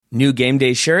New game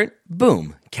day shirt?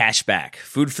 Boom, cash back.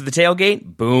 Food for the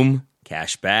tailgate? Boom,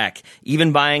 cash back.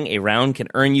 Even buying a round can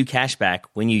earn you cash back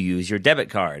when you use your debit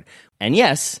card. And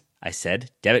yes, I said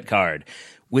debit card.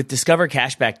 With Discover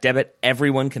Cashback Debit,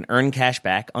 everyone can earn cash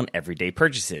back on everyday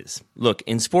purchases. Look,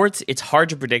 in sports, it's hard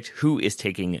to predict who is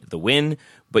taking the win,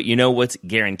 but you know what's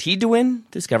guaranteed to win?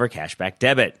 Discover Cashback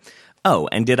Debit. Oh,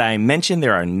 and did I mention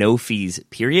there are no fees,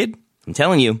 period? I'm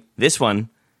telling you, this one,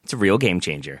 it's a real game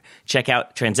changer. Check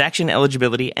out transaction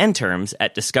eligibility and terms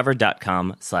at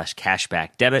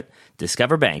discover.com/cashbackdebit.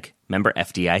 Discover Bank, member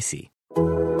FDIC.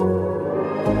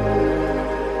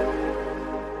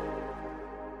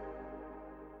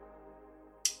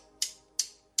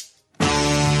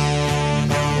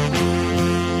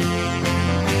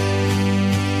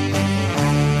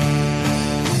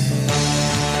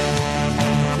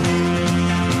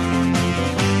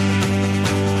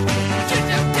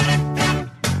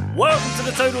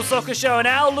 Total Soccer Show, and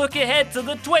our look ahead to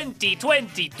the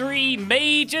 2023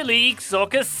 Major League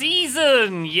Soccer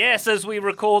season. Yes, as we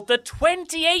record, the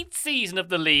 28th season of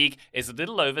the league is a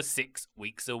little over 6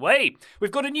 weeks away.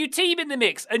 We've got a new team in the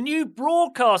mix, a new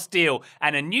broadcast deal,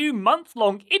 and a new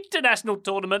month-long international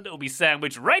tournament that will be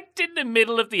sandwiched right in the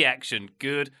middle of the action.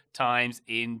 Good times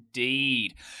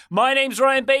indeed. My name's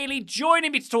Ryan Bailey.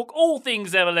 Joining me to talk all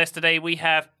things MLS today, we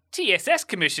have TSS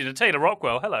Commissioner Taylor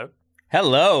Rockwell. Hello.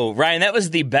 Hello, Ryan. That was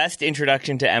the best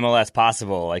introduction to MLS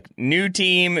possible. Like, new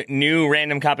team, new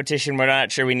random competition we're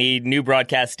not sure we need, new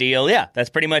broadcast deal. Yeah, that's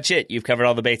pretty much it. You've covered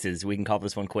all the bases. We can call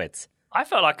this one quits. I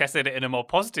felt like I said it in a more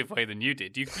positive way than you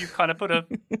did. You kind of put a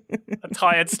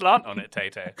tired slant on it,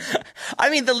 Tay-Tay. I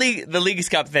mean, the Leagues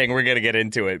Cup thing, we're going to get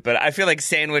into it, but I feel like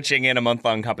sandwiching in a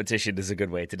month-long competition is a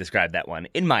good way to describe that one,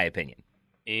 in my opinion.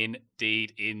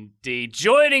 Indeed, indeed.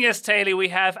 Joining us, Taylor, we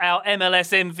have our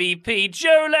MLS MVP,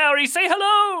 Joe Lowry. Say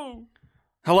hello!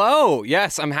 Hello.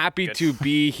 Yes, I'm happy to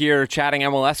be here chatting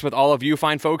MLS with all of you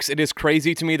fine folks. It is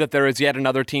crazy to me that there is yet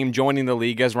another team joining the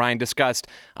league, as Ryan discussed.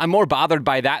 I'm more bothered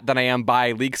by that than I am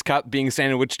by Leagues Cup being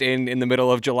sandwiched in the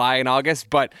middle of July and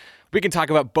August, but we can talk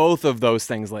about both of those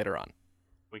things later on.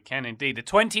 We can indeed. The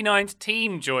 29th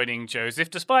team joining Joseph,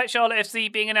 despite Charlotte FC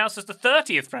being announced as the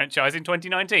 30th franchise in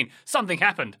 2019. Something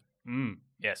happened.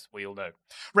 Yes, we all know.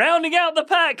 Rounding out the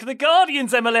pack, the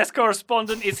Guardian's MLS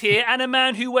correspondent is here, and a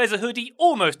man who wears a hoodie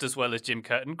almost as well as Jim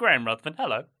Curtin, Graham Ruthven.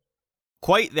 Hello.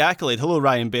 Quite the accolade. Hello,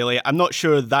 Ryan Bailey. I'm not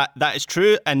sure that is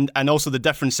true, and also the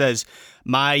difference is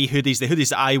the hoodies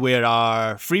that I wear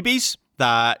are freebies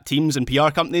that teams and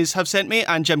PR companies have sent me,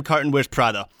 and Jim Curtin wears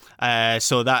Prada.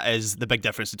 So that is the big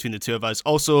difference between the two of us.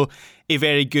 Also, a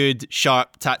very good,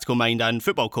 sharp, tactical mind and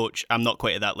football coach. I'm not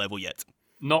quite at that level yet.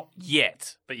 Not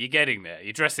yet, but you're getting there.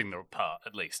 You're dressing the part,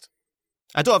 at least.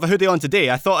 I don't have a hoodie on today.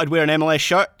 I thought I'd wear an MLS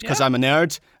shirt because I'm a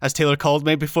nerd, as Taylor called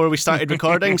me before we started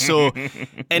recording. So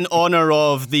in honour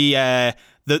of the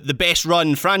best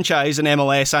run franchise in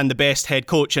MLS and the best head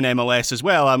coach in MLS as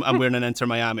well, I'm wearing an Inter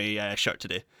Miami shirt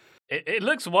today. It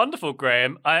looks wonderful,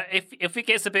 Graham. If it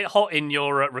gets a bit hot in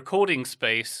your recording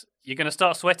space, you're going to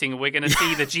start sweating and we're going to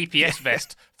see the GPS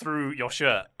vest through your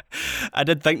shirt. I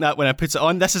did think that when I put it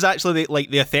on. This is actually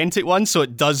the authentic one, so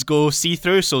it does go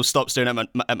see-through, so stop staring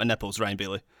at my nipples, Ryan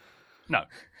Bailey. No.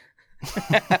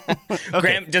 Okay.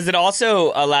 Graham, does it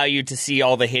also allow you to see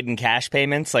all the hidden cash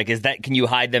payments? Like, can you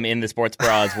hide them in the sports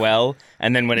bra as well?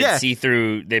 And then when it's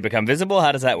see-through, they become visible?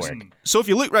 How does that work? So if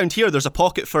you look around here, there's a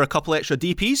pocket for a couple extra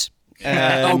DPs.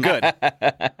 Oh, good.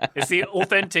 It's the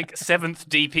authentic 7th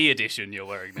DP edition you're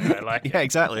wearing there. I like it. Yeah,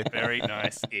 exactly. Very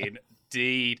nice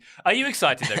indeed. Are you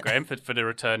excited, though, Graham, for the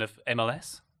return of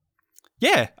MLS?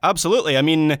 Yeah, absolutely. I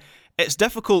mean, it's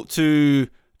difficult to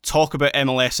talk about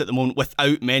MLS at the moment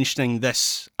without mentioning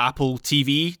this Apple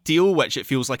TV deal, which it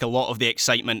feels like a lot of the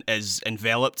excitement is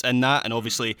enveloped in that. And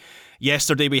obviously,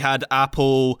 yesterday we had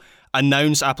Apple and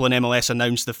MLS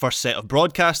announced the first set of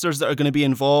broadcasters that are going to be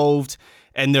involved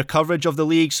in their coverage of the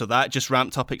league, so that just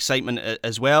ramped up excitement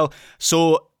as well.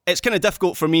 So it's kind of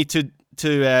difficult for me to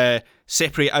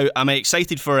separate out, am I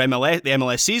excited for the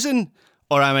MLS season,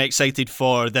 or am I excited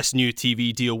for this new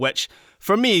TV deal, which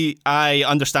for me, I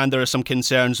understand there are some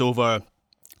concerns over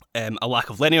a lack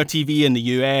of linear TV in the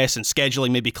US and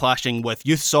scheduling maybe clashing with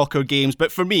youth soccer games. But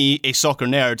for me, a soccer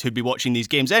nerd who'd be watching these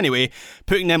games anyway,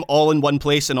 putting them all in one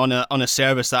place and on a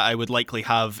service that I would likely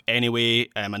have anyway.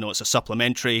 I know it's a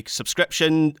supplementary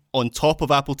subscription on top of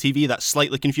Apple TV. That's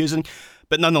slightly confusing.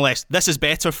 But nonetheless, this is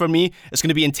better for me. It's going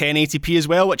to be in 1080p as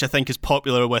well, which I think is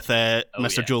popular with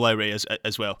Mr. Joe Lowry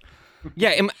as well.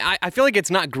 Yeah, I feel like it's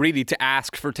not greedy to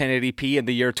ask for 1080p in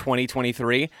the year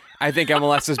 2023. I think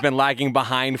MLS has been lagging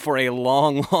behind for a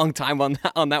long, long time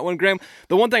on that one, Graham.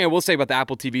 The one thing I will say about the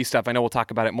Apple TV stuff, I know we'll talk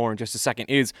about it more in just a second,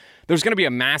 is there's going to be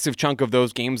a massive chunk of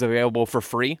those games available for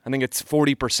free. I think it's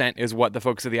 40% is what the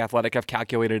folks at The Athletic have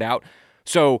calculated out.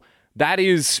 So that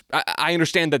is, I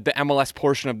understand that the MLS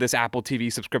portion of this Apple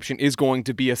TV subscription is going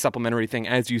to be a supplementary thing,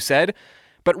 as you said.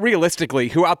 But realistically,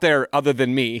 who out there, other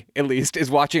than me, at least, is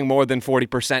watching more than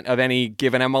 40% of any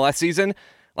given MLS season?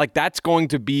 Like, that's going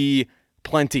to be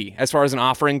plenty as far as an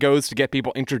offering goes to get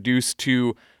people introduced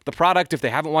to the product if they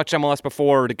haven't watched MLS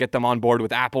before, or to get them on board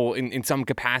with Apple in some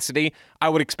capacity. I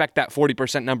would expect that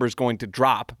 40% number is going to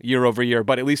drop year over year,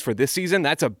 but at least for this season,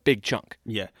 that's a big chunk.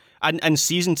 Yeah. And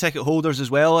season ticket holders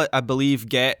as well, I believe,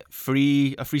 get a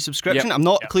free subscription. Yep. I'm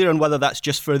not clear on whether that's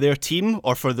just for their team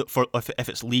or for if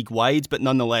it's league wide, but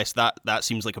nonetheless, that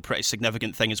seems like a pretty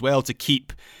significant thing as well to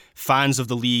keep fans of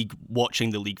the league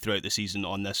watching the league throughout the season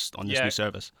on this new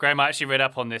service. Graham, I actually read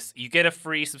up on this. You get a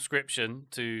free subscription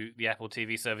to the Apple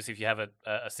TV service if you have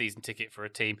a season ticket for a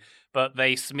team, but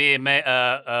they smear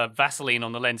Vaseline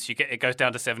on the lens. It goes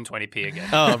down to 720p again.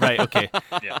 Oh, right, okay.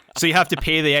 Yeah. So you have to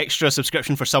pay the extra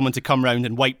subscription for someone to come round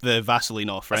and wipe the Vaseline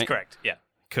off, right? That's correct, yeah.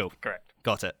 Cool. Correct.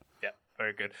 Got it. Yeah,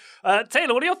 very good.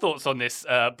 Taylor, what are your thoughts on this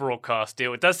broadcast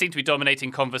deal? It does seem to be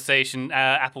dominating conversation.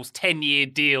 Apple's 10-year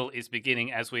deal is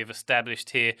beginning, as we have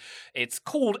established here. It's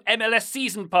called MLS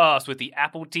Season Pass with the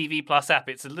Apple TV Plus app.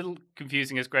 It's a little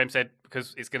confusing, as Graham said,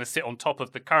 because it's going to sit on top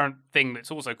of the current thing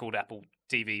that's also called Apple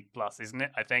TV Plus, isn't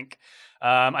it? I think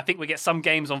we get some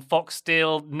games on Fox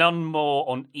still, none more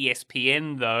on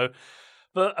ESPN, though.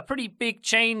 But a pretty big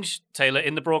change, Taylor,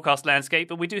 in the broadcast landscape.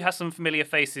 But we do have some familiar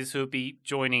faces who will be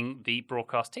joining the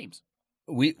broadcast teams.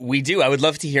 We do. I would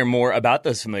love to hear more about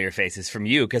those familiar faces from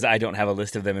you, because I don't have a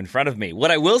list of them in front of me.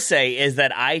 What I will say is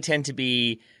that I tend to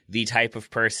be the type of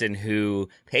person who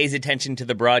pays attention to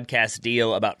the broadcast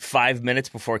deal about 5 minutes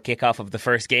before kickoff of the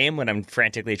first game, when I'm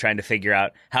frantically trying to figure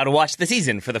out how to watch the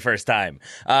season for the first time.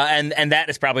 And that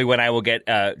is probably when I will get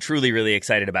truly, really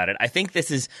excited about it. I think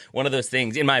this is one of those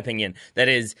things, in my opinion, that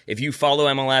is, if you follow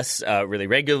MLS really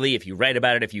regularly, if you write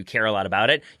about it, if you care a lot about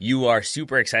it, you are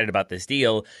super excited about this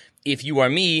deal. If you are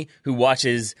me, who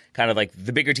watches kind of like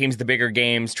the bigger teams, the bigger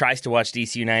games, tries to watch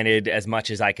DC United as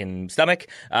much as I can stomach,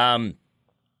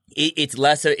 it's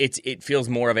less. It feels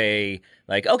more of a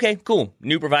like, okay, cool,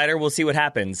 new provider, we'll see what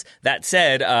happens. That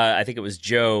said, I think it was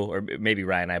Joe, or maybe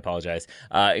Ryan, I apologize,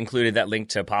 included that link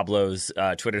to Pablo's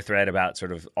Twitter thread about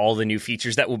sort of all the new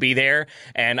features that will be there.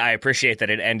 And I appreciate that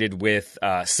it ended with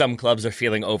some clubs are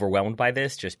feeling overwhelmed by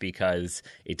this, just because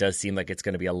it does seem like it's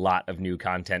going to be a lot of new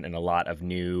content and a lot of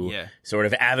new sort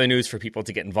of avenues for people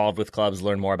to get involved with clubs,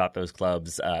 learn more about those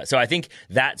clubs. So I think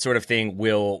that sort of thing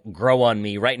will grow on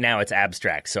me. Right now it's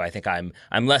abstract, so I think I'm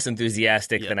less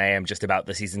enthusiastic than I am just about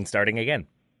the season starting again.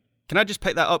 Can I just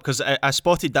pick that up? Because I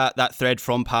spotted that thread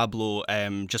from Pablo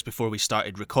just before we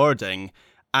started recording,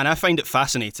 and I find it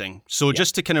fascinating. So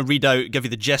just to kind of give you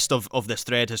the gist of this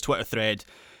thread, his Twitter thread,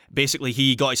 basically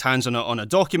he got his hands on a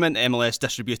document that MLS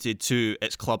distributed to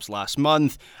its clubs last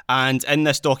month, and in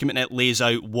this document it lays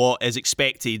out what is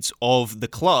expected of the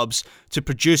clubs to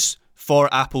produce for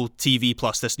Apple TV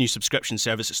Plus, this new subscription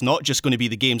service. It's not just going to be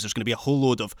the games, there's going to be a whole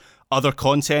load of other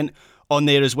content on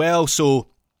there as well. So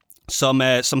some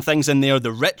things in there.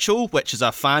 The Ritual, which is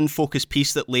a fan-focused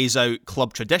piece that lays out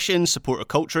club traditions, supporter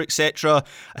culture, etc.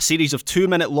 A series of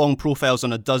 2-minute long profiles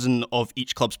on a dozen of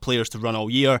each club's players to run all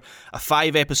year. A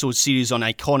 5-episode series on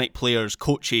iconic players,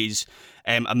 coaches.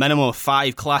 A minimum of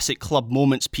 5 classic club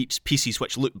moments pieces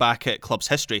which look back at club's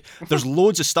history. There's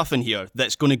loads of stuff in here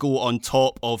that's going to go on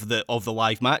top of the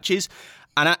live matches,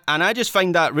 and I just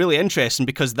find that really interesting,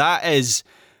 because that is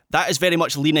very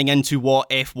much leaning into what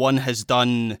F1 has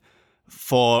done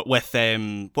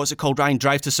with what's it called, Ryan?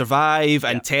 Drive to Survive,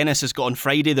 and tennis has got on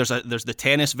Friday. There's the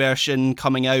tennis version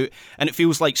coming out, and it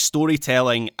feels like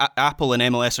storytelling. Apple and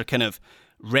MLS are kind of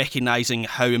recognizing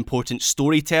how important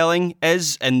storytelling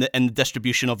is in the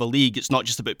distribution of a league. It's not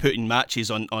just about putting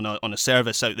matches on a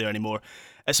service out there anymore.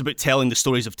 It's about telling the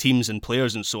stories of teams and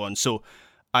players and so on. So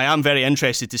I am very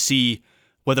interested to see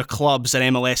whether clubs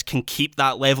and MLS can keep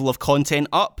that level of content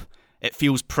up. It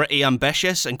feels pretty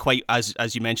ambitious and quite, as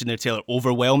you mentioned there, Taylor,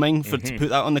 overwhelming to put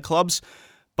that on the clubs.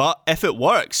 But if it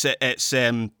works,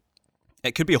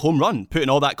 it could be a home run, putting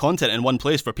all that content in one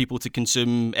place for people to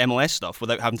consume MLS stuff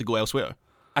without having to go elsewhere.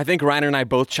 I think Ryan and I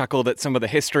both chuckled at some of the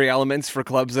history elements for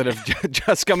clubs that have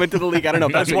just come into the league. I don't know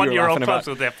if that's those what you were one-year-old laughing clubs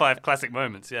about. with their 5 classic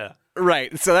moments, yeah.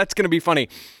 Right, so that's going to be funny.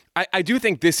 I do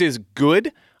think this is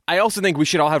good. I also think we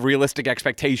should all have realistic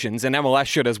expectations, and MLS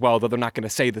should as well, though they're not going to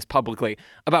say this publicly,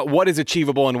 about what is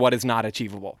achievable and what is not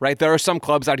achievable, right? There are some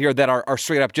clubs out here that are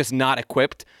straight up just not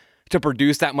equipped to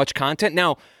produce that much content.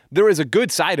 Now, there is a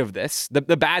good side of this.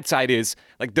 The bad side is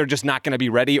like they're just not going to be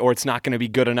ready, or it's not going to be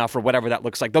good enough, or whatever that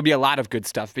looks like. There'll be a lot of good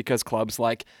stuff because clubs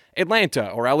like Atlanta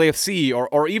or LAFC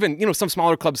or even some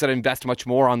smaller clubs that invest much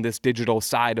more on this digital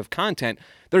side of content,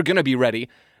 they're going to be ready.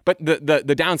 But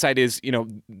the downside is,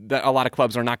 that a lot of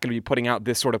clubs are not going to be putting out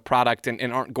this sort of product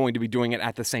and aren't going to be doing it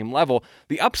at the same level.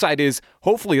 The upside is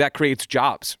hopefully that creates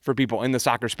jobs for people in the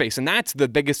soccer space. And that's the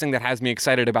biggest thing that has me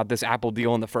excited about this Apple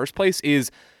deal in the first place is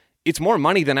it's more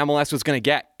money than MLS was going to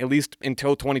get, at least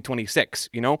until 2026,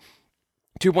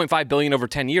 $2.5 billion over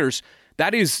 10 years.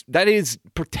 That is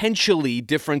potentially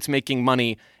difference-making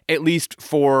money, at least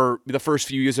for the first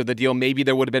few years of the deal. Maybe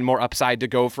there would have been more upside to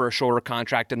go for a shorter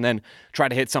contract and then try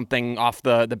to hit something off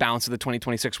the balance of the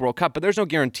 2026 World Cup, but there's no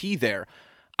guarantee there.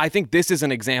 I think this is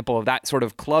an example of that sort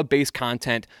of club-based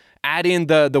content. Add in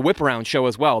the Whip Around show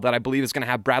as well, that I believe is going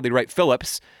to have Bradley Wright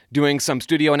Phillips doing some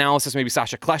studio analysis, maybe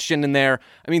Sasha Kleshtin in there.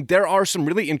 I mean, there are some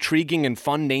really intriguing and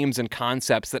fun names and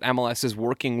concepts that MLS is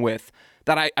working with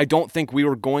that I don't think we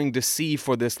were going to see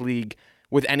for this league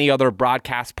with any other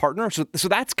broadcast partner. So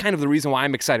that's kind of the reason why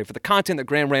I'm excited for the content that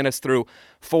Graham ran us through,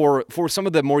 for some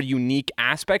of the more unique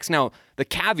aspects. Now, the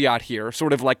caveat here,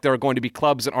 sort of like there are going to be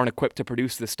clubs that aren't equipped to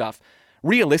produce this stuff.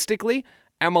 Realistically,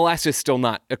 MLS is still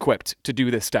not equipped to do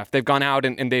this stuff. They've gone out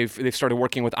and they've started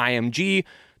working with IMG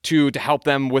to help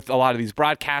them with a lot of these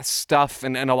broadcast stuff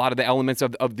and a lot of the elements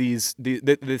of this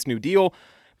new deal.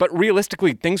 But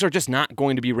realistically, things are just not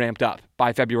going to be ramped up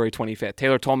by February 25th.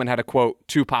 Taylor Tolman had a quote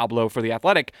to Pablo for The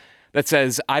Athletic that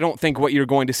says, "I don't think what you're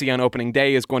going to see on opening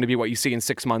day is going to be what you see in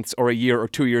 6 months or a year or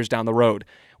 2 years down the road,"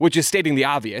 which is stating the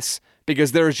obvious,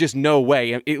 because there is just no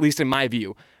way, at least in my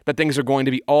view, that things are going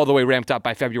to be all the way ramped up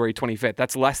by February 25th.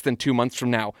 That's less than 2 months from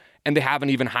now, and they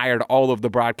haven't even hired all of the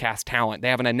broadcast talent. They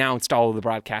haven't announced all of the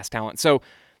broadcast talent. So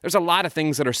there's a lot of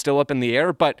things that are still up in the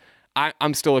air, but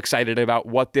I'm still excited about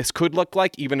what this could look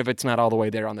like, even if it's not all the way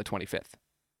there on the 25th.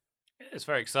 It's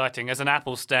very exciting. As an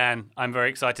Apple stan, I'm very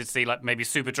excited to see maybe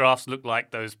super drafts look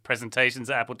like those presentations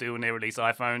that Apple do when they release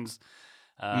iPhones.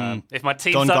 If my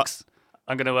team sucks,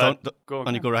 I'm going to go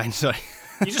on. You go, Ryan, sorry.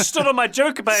 You just stood on my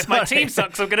joke about if my team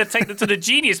sucks, I'm going to take them to the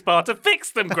Genius Bar to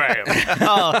fix them, Graham.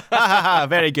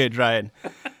 Very good, Ryan.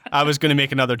 I was going to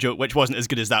make another joke, which wasn't as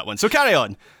good as that one. So carry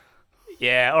on.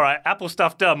 Yeah, all right. Apple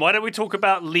stuff done. Why don't we talk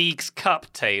about Leagues Cup,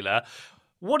 Taylor?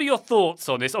 What are your thoughts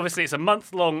on this? Obviously, it's a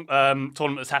month-long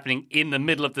tournament that's happening in the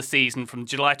middle of the season from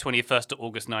July 21st to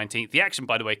August 19th. The action,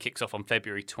 by the way, kicks off on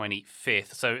February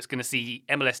 25th. So it's going to see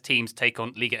MLS teams take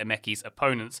on Liga MX's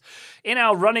opponents. In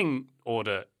our running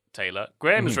order, Taylor,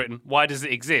 Graham has written, "Why does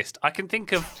it exist?" I can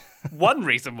think of one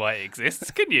reason why it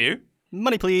exists. Can you?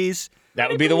 Money, please.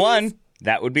 That would be the one.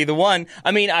 That would be the one.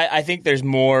 I mean, I think there's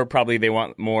more, probably they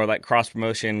want more like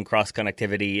cross-promotion,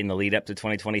 cross-connectivity in the lead up to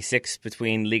 2026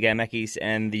 between Liga MX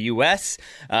and the US.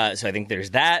 So I think there's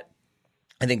that.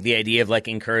 I think the idea of like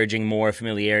encouraging more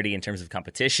familiarity in terms of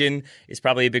competition is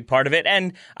probably a big part of it.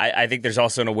 And I think there's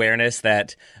also an awareness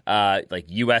that like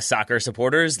U.S. soccer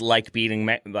supporters like beating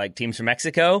like teams from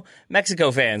Mexico.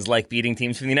 Mexico fans like beating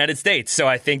teams from the United States. So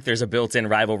I think there's a built-in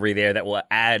rivalry there that will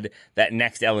add that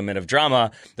next element of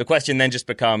drama. The question then just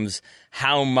becomes,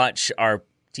 how much are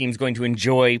teams going to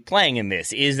enjoy playing in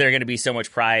this? Is there going to be so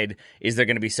much pride? Is there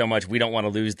going to be so much, we don't want to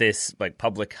lose this like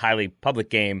highly public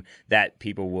game, that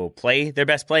people will play their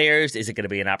best players? Is it going to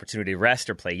be an opportunity to rest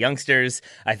or play youngsters?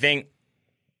 I think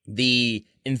the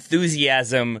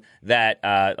enthusiasm that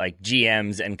like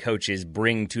GMs and coaches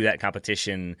bring to that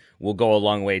competition will go a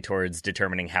long way towards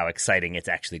determining how exciting it's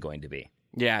actually going to be.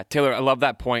 Yeah, Taylor, I love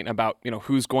that point about,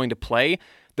 who's going to play.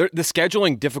 The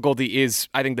scheduling difficulty is,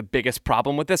 I think, the biggest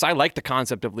problem with this. I like the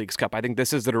concept of Leagues Cup. I think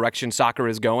this is the direction soccer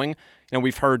is going.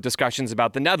 We've heard discussions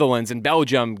about the Netherlands and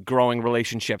Belgium growing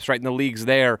relationships, right, in the leagues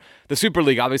there. The Super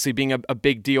League obviously being a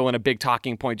big deal and a big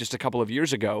talking point just a couple of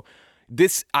years ago.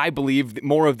 This, I believe,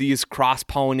 more of these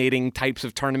cross-pollinating types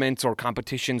of tournaments or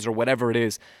competitions or whatever it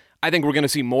is, I think we're going to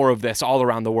see more of this all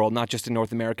around the world, not just in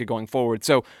North America going forward.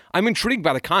 So I'm intrigued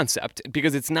by the concept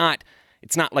because it's not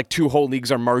like two whole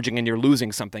leagues are merging and you're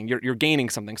losing something. You're gaining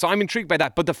something. So I'm intrigued by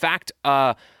that. But the fact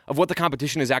of what the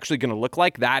competition is actually going to look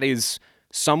like, that is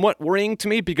somewhat worrying to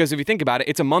me, because if you think about it,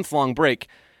 it's a month-long break.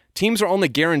 Teams are only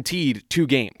guaranteed 2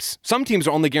 games. Some teams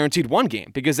are only guaranteed 1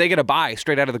 game because they get a bye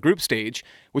straight out of the group stage,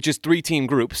 which is 3-team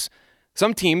groups.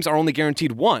 Some teams are only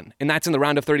guaranteed 1, and that's in the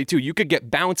round of 32. You could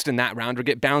get bounced in that round or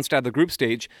get bounced out of the group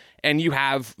stage, and you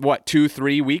have,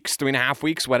 2-3 weeks, 3.5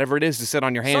 weeks, whatever it is, to sit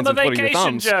on your hands and twiddle your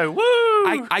thumbs. Joe. Woo!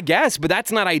 I guess, but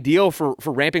that's not ideal for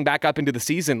ramping back up into the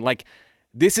season. Like,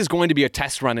 this is going to be a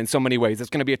test run in so many ways. It's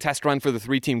going to be a test run for the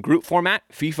 3-team group format.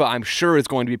 FIFA, I'm sure, is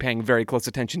going to be paying very close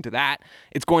attention to that.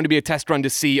 It's going to be a test run to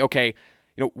see, okay,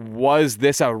 was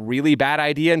this a really bad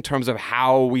idea in terms of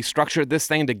how we structured this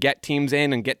thing to get teams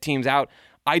in and get teams out?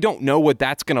 I don't know what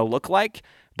that's going to look like,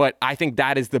 but I think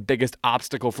that is the biggest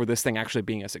obstacle for this thing actually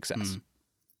being a success.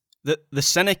 The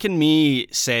cynic in me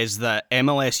says that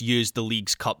MLS used the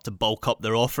Leagues Cup to bulk up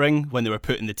their offering when they were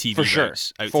putting the TV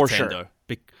rights out to tender.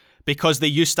 Because they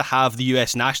used to have the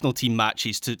US national team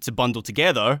matches to bundle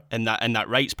together in that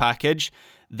rights package.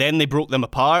 Then they broke them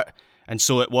apart, and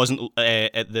so it wasn't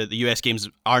the US games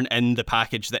aren't in the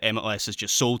package that MLS has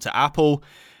just sold to Apple.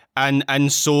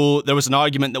 And so there was an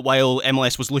argument that while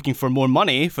MLS was looking for more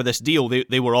money for this deal,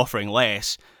 they were offering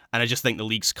less. And I just think the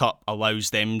Leagues Cup allows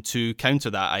them to counter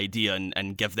that idea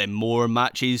and give them more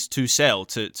matches to sell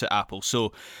to Apple.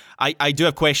 So I do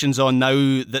have questions on,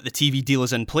 now that the TV deal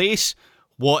is in place,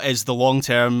 what is the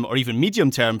long-term or even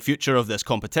medium-term future of this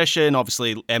competition?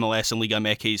 Obviously, MLS and Liga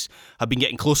MX have been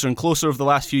getting closer and closer over the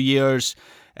last few years,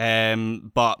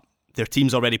 but their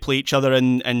teams already play each other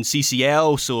in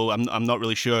CCL, so I'm not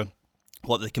really sure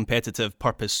what the competitive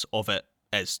purpose of it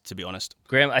is, to be honest.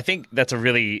 Graham, I think that's a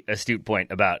really astute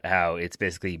point about how it's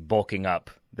basically bulking up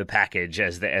the package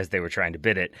as they were trying to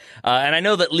bid it. And I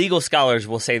know that legal scholars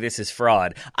will say this is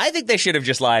fraud. I think they should have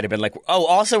just lied and been like, oh,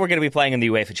 also we're going to be playing in the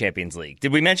UEFA Champions League.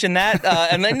 Did we mention that?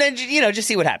 And then just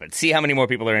see what happens. See how many more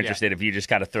people are interested if you just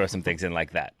kind of throw some things in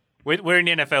like that. We're in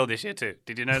the NFL this year too.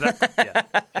 Did you know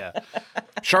that? Yeah.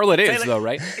 Charlotte is, Taylor, though,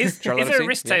 right? Is there a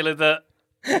risk, Taylor, that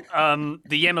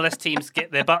the MLS teams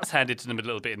get their butts handed to them a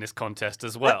little bit in this contest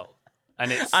as well? And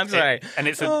it's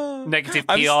it's a negative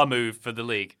PR move for the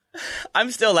league.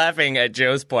 I'm still laughing at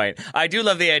Joe's point. I do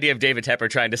love the idea of David Tepper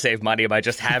trying to save money by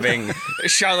just having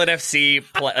Charlotte FC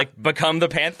become the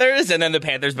Panthers, and then the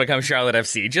Panthers become Charlotte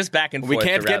FC, just back and forth. We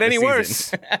can't get any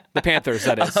worse. The Panthers,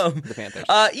 that is. The Panthers.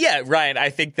 Yeah, Ryan, I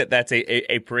think that's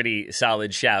a pretty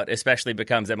solid shout, especially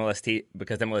because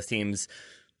MLS teams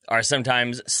are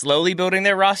sometimes slowly building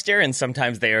their roster, and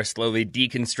sometimes they are slowly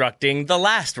deconstructing the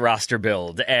last roster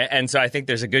build. And so I think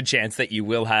there's a good chance that you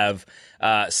will have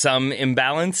some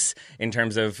imbalance in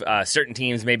terms of certain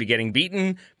teams maybe getting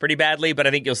beaten pretty badly, but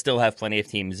I think you'll still have plenty of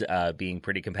teams being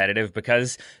pretty competitive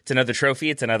because it's another trophy.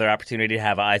 It's another opportunity to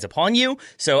have eyes upon you.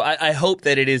 So I hope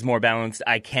that it is more balanced.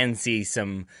 I can see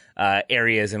some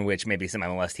areas in which maybe some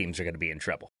MLS teams are going to be in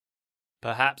trouble.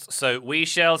 Perhaps so. We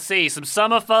shall see. Some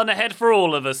summer fun ahead for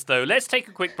all of us, though. Let's take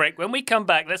a quick break. When we come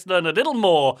back, let's learn a little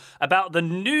more about the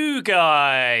new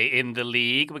guy in the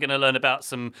league. We're going to learn about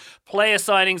some player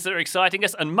signings that are exciting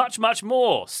us and much, much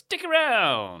more. Stick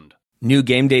around. New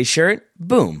game day shirt?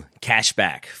 Boom. Cash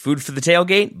back. Food for the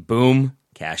tailgate? Boom.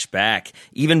 Cash back.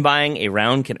 Even buying a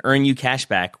round can earn you cash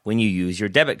back when you use your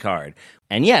debit card.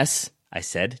 And yes, I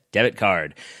said debit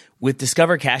card. With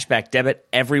Discover Cashback Debit,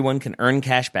 everyone can earn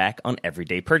cash back on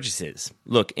everyday purchases.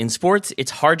 Look, in sports,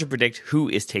 it's hard to predict who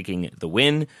is taking the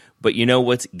win, but you know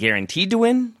what's guaranteed to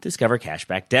win? Discover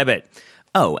Cashback Debit.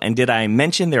 Oh, and did I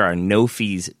mention there are no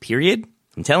fees, period?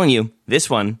 I'm telling you,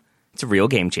 this one, it's a real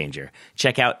game changer.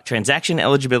 Check out transaction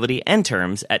eligibility and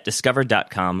terms at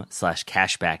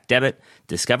discover.com/cashbackdebit.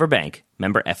 Discover Bank,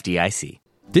 member FDIC.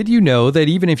 Did you know that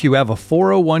even if you have a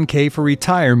 401k for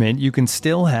retirement, you can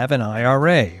still have an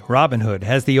IRA? Robinhood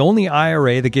has the only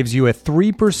IRA that gives you a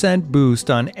 3%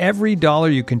 boost on every dollar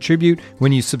you contribute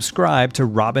when you subscribe to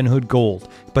Robinhood Gold.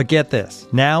 But get this,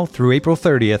 now through April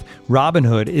 30th,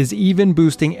 Robinhood is even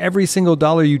boosting every single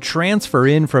dollar you transfer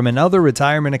in from another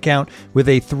retirement account with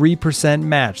a 3%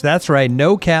 match. That's right,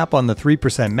 no cap on the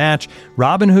 3% match.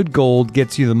 Robinhood Gold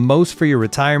gets you the most for your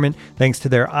retirement thanks to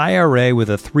their IRA with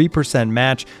a 3%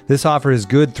 match. This offer is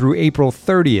good through April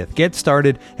 30th. Get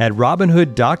started at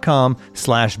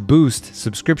Robinhood.com/boost.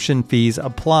 Subscription fees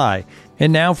apply.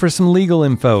 And now for some legal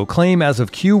info. Claim as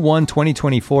of Q1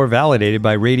 2024 validated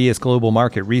by Radius Global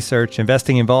Market Research.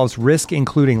 Investing involves risk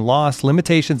including loss.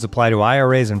 Limitations apply to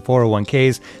IRAs and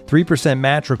 401ks. 3%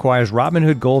 match requires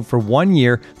Robinhood Gold for 1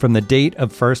 year from the date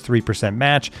of first 3%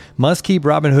 match. Must keep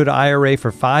Robinhood IRA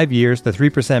for 5 years. The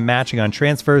 3% matching on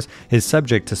transfers is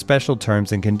subject to special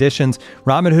terms and conditions.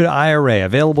 Robinhood IRA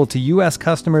available to U.S.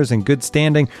 customers in good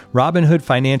standing. Robinhood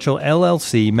Financial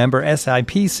LLC member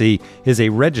SIPC is a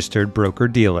registered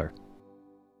broker-dealer.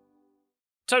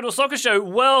 Total Soccer Show,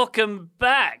 welcome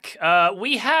back.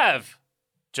 We have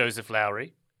Joseph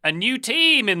Lowry, a new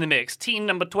team in the mix. Team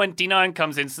number 29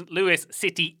 comes in, St. Louis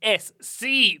City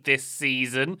SC this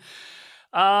season.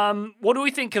 What do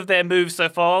we think of their moves so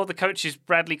far? The coach is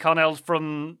Bradley Carnell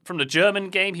from the German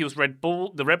game. He was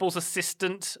the Red Bulls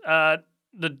assistant.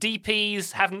 The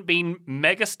DPs haven't been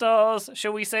megastars,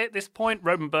 shall we say, at this point.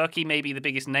 Robin Berkey may be the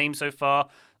biggest name so far.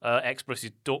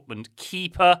 Ex-Borussia Dortmund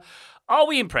keeper. Are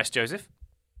we impressed, Joseph?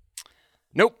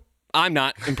 Nope. I'm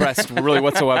not impressed really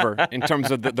whatsoever in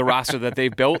terms of the roster that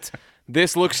they've built.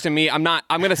 This looks to me, I'm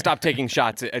going to stop taking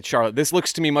shots at Charlotte. This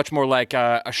looks to me much more like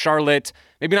a Charlotte,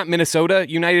 maybe not Minnesota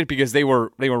United because they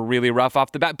were really rough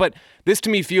off the bat, but this to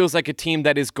me feels like a team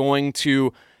that is going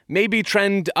to maybe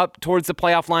trend up towards the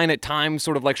playoff line at times,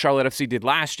 sort of like Charlotte FC did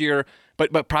last year,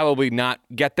 but probably not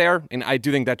get there. And I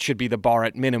do think that should be the bar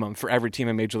at minimum for every team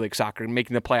in Major League Soccer.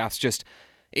 Making the playoffs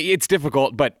it's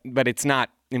difficult, but it's not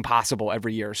impossible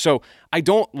every year. So I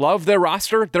don't love their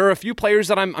roster. There are a few players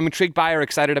that I'm intrigued by or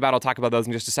excited about. I'll talk about those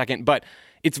in just a second. But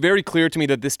it's very clear to me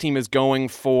that this team is going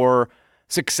for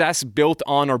success built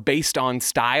on or based on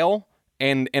style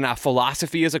and a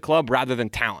philosophy as a club rather than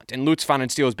talent. And Lutz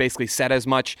Pfannenstiel has basically said as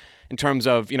much in terms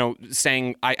of,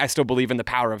 saying I still believe in the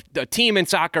power of a team in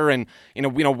soccer and,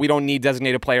 we don't need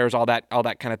designated players, all that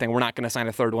kind of thing. We're not going to sign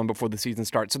a third one before the season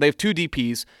starts. So they have two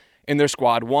DPs in their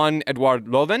squad. One, Eduard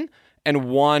Löwen, and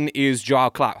one is Joao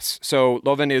Klaus. So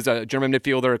Löwen is a German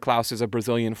midfielder. Klaus is a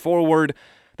Brazilian forward.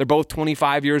 They're both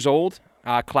 25 years old.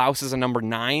 Klaus is a number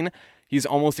 9. He's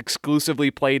almost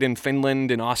exclusively played in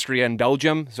Finland and Austria and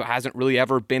Belgium, so hasn't really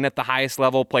ever been at the highest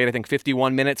level. Played, I think,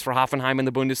 51 minutes for Hoffenheim in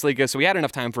the Bundesliga, so he had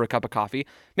enough time for a cup of coffee,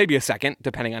 maybe a second,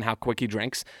 depending on how quick he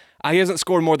drinks. He hasn't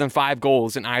scored more than 5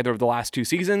 goals in either of the last 2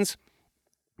 seasons.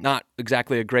 Not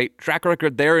exactly a great track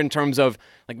record there in terms of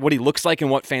like what he looks like and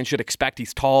what fans should expect.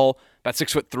 He's tall, about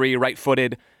 6'3",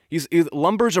 right-footed. He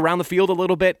lumbers around the field a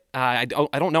little bit. I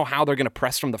don't know how they're going to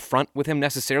press from the front with him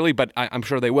necessarily, but I'm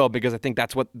sure they will because I think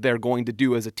that's what they're going to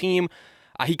do as a team.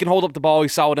 He can hold up the ball.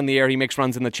 He's solid in the air. He makes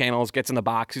runs in the channels, gets in the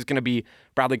box. He's going to be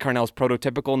Bradley Carnell's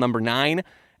prototypical number 9.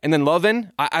 And then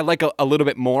Löwen, I like a little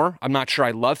bit more. I'm not sure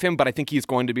I love him, but I think he's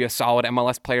going to be a solid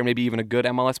MLS player, maybe even a good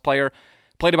MLS player.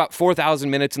 Played about 4,000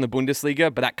 minutes in the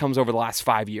Bundesliga, but that comes over the last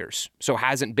 5 years. So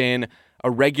hasn't been a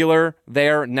regular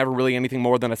there, never really anything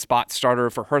more than a spot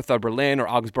starter for Hertha Berlin or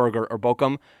Augsburg or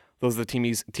Bochum. Those are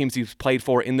the teams he's played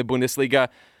for in the Bundesliga.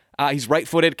 He's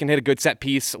right-footed, can hit a good set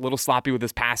piece, a little sloppy with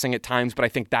his passing at times, but I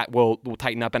think that will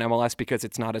tighten up in MLS because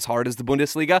it's not as hard as the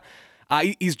Bundesliga.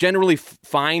 He's generally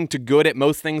fine to good at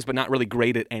most things, but not really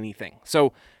great at anything.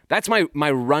 So that's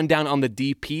my rundown on the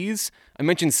DPs. I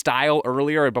mentioned style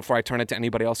earlier before I turn it to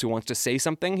anybody else who wants to say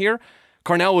something here.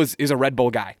 Carnell is a Red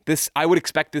Bull guy. I would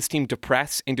expect this team to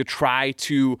press and to try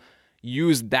to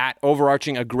use that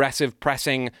overarching aggressive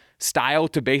pressing style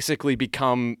to basically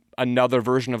become another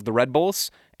version of the Red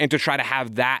Bulls and to try to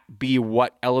have that be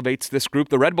what elevates this group.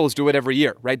 The Red Bulls do it every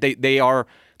year, right? They are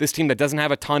this team that doesn't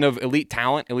have a ton of elite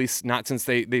talent, at least not since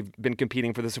they've been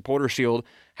competing for the Supporter Shield,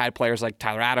 had players like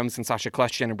Tyler Adams and Sasha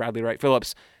Kljestan and Bradley Wright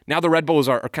Phillips. Now the Red Bulls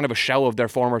are kind of a shell of their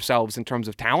former selves in terms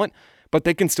of talent, but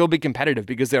they can still be competitive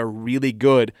because they're really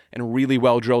good and really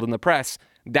well drilled in the press.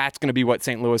 That's going to be what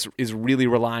St. Louis is really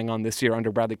relying on this year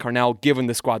under Bradley Carnell, given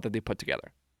the squad that they put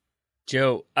together.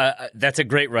 Joe, that's a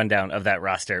great rundown of that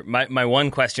roster. My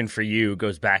one question for you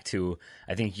goes back to,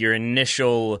 I think, your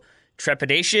initial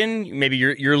trepidation, maybe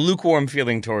your lukewarm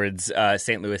feeling towards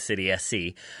St. Louis City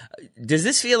SC. Does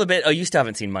this feel a bit... Oh, you still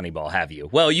haven't seen Moneyball, have you?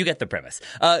 Well, you get the premise.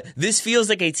 This feels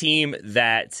like a team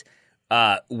that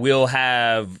will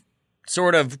have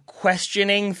sort of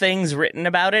questioning things written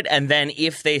about it, and then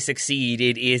if they succeed,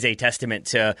 it is a testament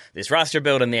to this roster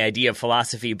build and the idea of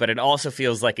philosophy, but it also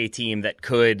feels like a team that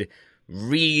could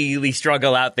really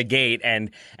struggle out the gate,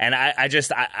 and I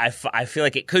feel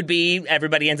like it could be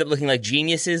everybody ends up looking like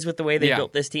geniuses with the way they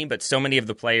built this team, but so many of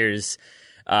the players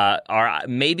are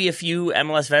maybe a few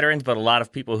MLS veterans, but a lot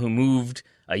of people who moved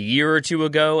a year or two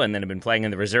ago and then have been playing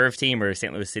in the reserve team or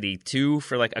St. Louis City 2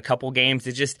 for like a couple games.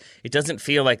 It doesn't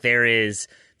feel like there is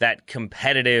that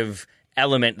competitive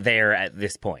element there at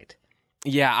this point.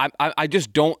 Yeah, I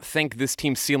just don't think this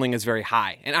team's ceiling is very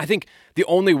high. And I think the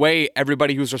only way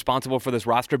everybody who's responsible for this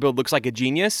roster build looks like a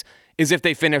genius is if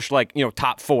they finish like,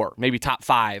 top 4, maybe top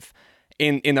 5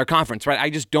 in their conference, right?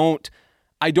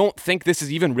 I don't think this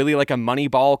is even really like a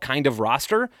Moneyball kind of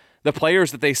roster. The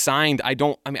players that they signed, I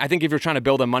think if you're trying to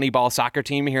build a Moneyball soccer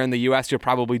team here in the U.S., you're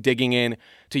probably digging in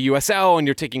to USL and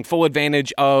you're taking full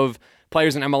advantage of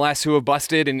players in MLS who have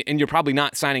busted, and you're probably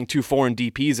not signing 2 foreign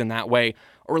DPs in that way,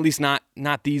 or at least not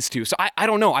these two. So I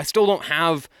don't know. I still don't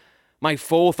have my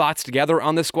full thoughts together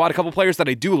on this squad. A couple players that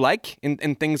I do like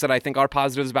and things that I think are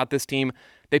positives about this team.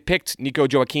 They picked Nico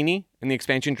Gioacchini in the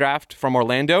expansion draft from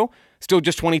Orlando. Still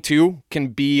just 22, can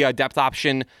be a depth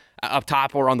option up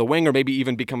top or on the wing, or maybe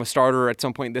even become a starter at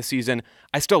some point this season.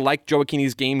 I still like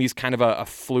Gioacchini's game. He's kind of a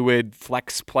fluid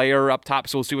flex player up top,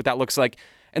 so we'll see what that looks like.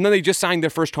 And then they just signed their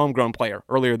first homegrown player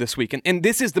earlier this week. And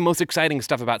this is the most exciting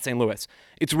stuff about St. Louis.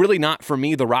 It's really not, for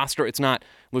me, the roster. It's not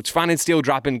Lutz Pfannenstiel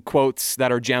dropping quotes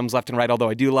that are gems left and right, although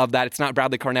I do love that. It's not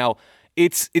Bradley Carnell.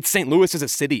 It's St. Louis as a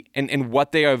city and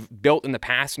what they have built in the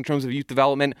past in terms of youth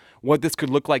development, what this could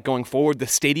look like going forward. The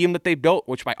stadium that they built,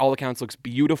 which by all accounts looks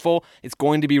beautiful, it's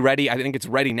going to be ready. I think it's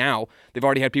ready now. They've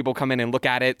already had people come in and look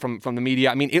at it from the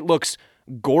media. I mean, it looks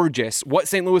gorgeous. What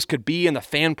St. Louis could be and the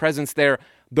fan presence there,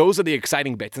 those are the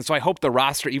exciting bits. And so I hope the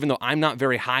roster, even though I'm not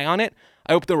very high on it,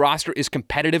 I hope the roster is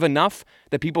competitive enough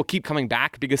that people keep coming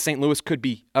back, because St. Louis could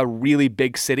be a really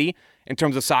big city in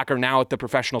terms of soccer now at the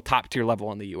professional top tier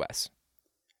level in the U.S.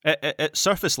 At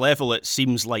surface level, it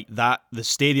seems like that the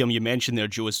stadium you mentioned there,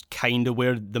 Joe, is kind of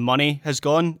where the money has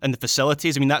gone and the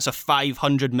facilities. I mean, that's a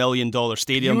 $500 million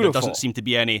stadium. Beautiful. There doesn't seem to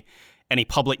be any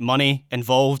public money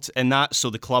involved in that, so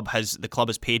the club has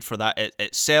paid for that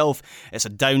itself. It's a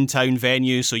downtown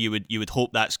venue, so you would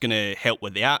hope that's going to help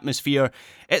with the atmosphere.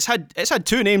 It's had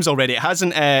two names already. It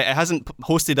hasn't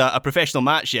hosted a professional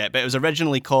match yet, but it was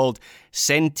originally called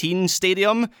Centene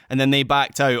Stadium, and then they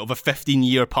backed out of a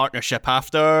 15-year partnership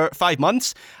after 5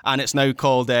 months, and it's now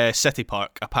called City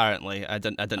Park. Apparently, I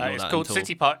didn't know that. It's called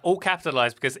City Park, all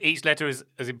capitalized, because each letter is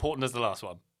as important as the last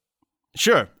one.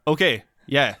 Sure. Okay.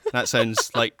 Yeah, that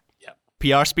sounds like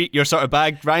PR speak, your sort of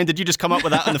bag. Ryan, did you just come up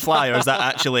with that on the fly, or is that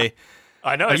actually...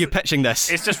 I know. Are you pitching this?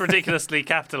 It's just ridiculously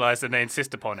capitalised and they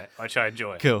insist upon it, which I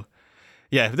enjoy. Cool.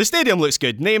 Yeah, the stadium looks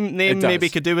good. Name maybe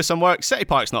could do with some work. City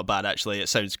Park's not bad, actually. It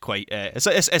sounds quite...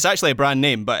 It's actually a brand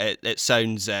name, but it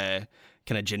sounds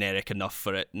kind of generic enough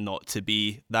for it not to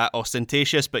be that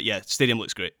ostentatious. But yeah, stadium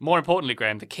looks great. More importantly,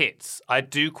 Graham, the kits. I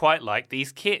do quite like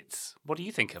these kits. What do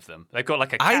you think of them? They've got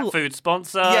like a cat food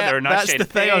sponsor. Yeah, they're a nice that's the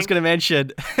thing I was going to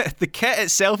mention. The kit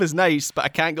itself is nice, but I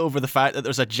can't get over the fact that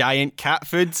there's a giant cat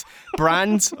food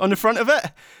brand on the front of it,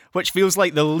 which feels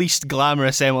like the least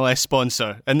glamorous MLS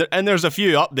sponsor. And there's a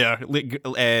few up there,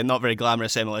 not very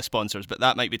glamorous MLS sponsors, but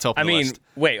that might be top of the list.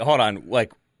 Wait, hold on.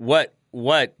 Like, what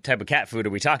type of cat food are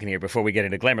we talking here before we get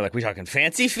into glamour? Like, we talking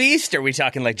Fancy Feast, or are we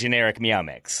talking like generic Meow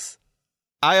Mix?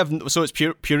 So it's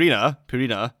Purina.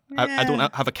 I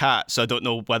don't have a cat, so I don't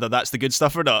know whether that's the good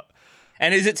stuff or not.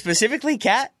 And is it specifically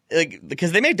cat? Like,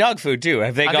 because they make dog food too.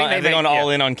 Have they gone all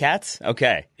in on cats?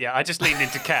 Okay. Yeah, I just leaned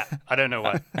into cat. I don't know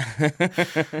why.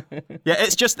 Yeah,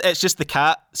 it's just the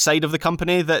cat side of the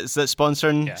company that's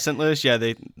sponsoring St. Louis. Yeah,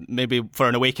 they maybe for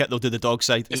an away kit they'll do the dog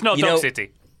side. It's not Dog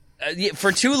City.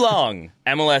 For too long,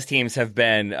 MLS teams have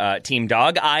been Team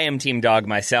Dog. I am Team Dog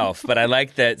myself, but I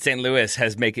like that St. Louis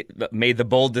has made the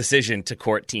bold decision to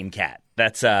court Team Cat.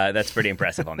 That's pretty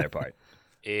impressive on their part.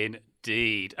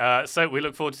 Indeed. So we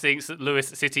look forward to seeing St. Louis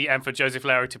City and for Joseph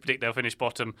Lowery to predict they'll finish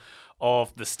bottom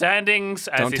of the standings,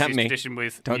 as is his tradition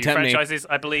with new franchises,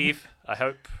 I believe. I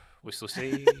hope. We shall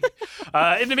see.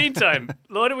 In the meantime,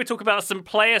 why don't we talk about some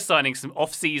player signings, some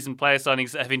off-season player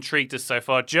signings that have intrigued us so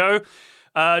far. Joe,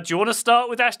 do you want to start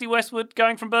with Ashley Westwood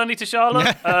going from Burnley to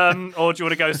Charlotte? Or do you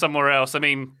want to go somewhere else? I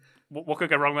mean, what could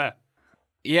go wrong there?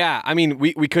 Yeah, I mean,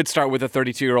 we could start with a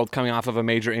 32-year-old coming off of a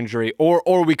major injury,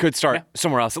 or we could start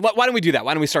somewhere else. Why don't we do that?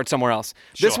 Why don't we start somewhere else?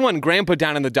 Sure. This one, Graham put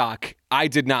down in the doc. I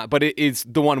did not, but it is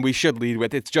the one we should lead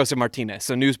with. It's Josef Martinez.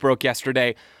 So news broke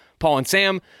yesterday. Paul and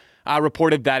Sam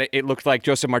reported that it looked like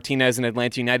Josef Martinez and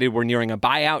Atlanta United were nearing a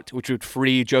buyout, which would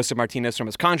free Josef Martinez from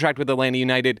his contract with Atlanta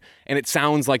United. And it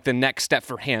sounds like the next step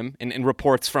for him, and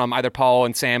reports from either Paul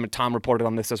and Sam, and Tom reported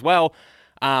on this as well,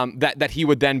 that he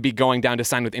would then be going down to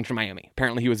sign with Inter Miami.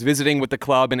 Apparently he was visiting with the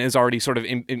club and is already sort of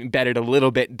embedded a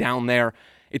little bit down there.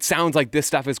 It sounds like this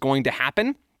stuff is going to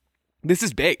happen. This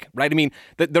is big, right? I mean,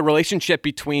 the relationship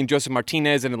between Josef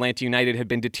Martinez and Atlanta United had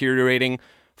been deteriorating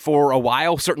for a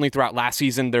while. Certainly throughout last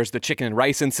season, there's the chicken and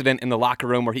rice incident in the locker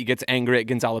room where he gets angry at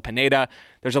Gonzalo Pineda.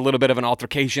 There's a little bit of an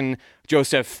altercation.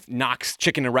 Josef knocks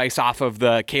chicken and rice off of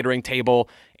the catering table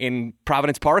in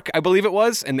Providence Park, I believe it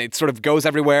was, and it sort of goes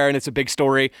everywhere, and it's a big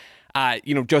story.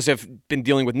 Josef been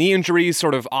dealing with knee injuries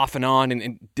sort of off and on,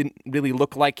 and didn't really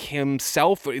look like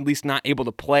himself, or at least not able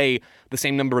to play the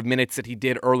same number of minutes that he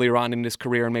did earlier on in his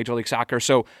career in Major League Soccer.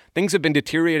 So things have been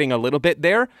deteriorating a little bit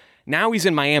there. Now he's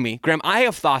in Miami. Graham, I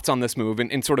have thoughts on this move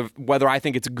and sort of whether I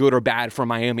think it's good or bad for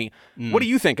Miami. What do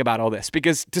you think about all this?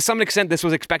 Because to some extent this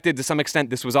was expected, to some extent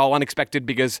this was all unexpected,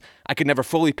 because I could never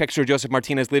fully picture Josef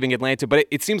Martinez leaving Atlanta, but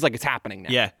it seems like it's happening now.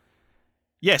 Yeah.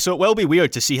 Yeah, so it will be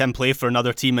weird to see him play for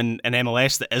another team in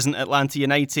MLS that isn't Atlanta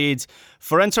United.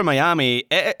 For Inter Miami,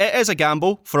 it is a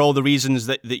gamble for all the reasons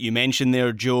that you mentioned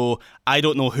there, Joe. I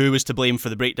don't know who was to blame for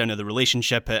the breakdown of the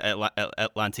relationship at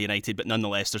Atlanta United, but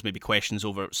nonetheless, there's maybe questions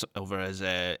over his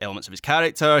elements of his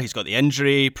character. He's got the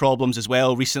injury problems as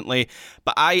well recently.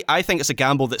 But I think it's a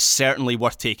gamble that's certainly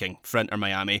worth taking for Inter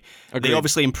Miami. Agreed. They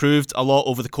obviously improved a lot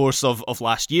over the course of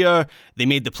last year. They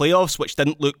made the playoffs, which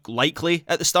didn't look likely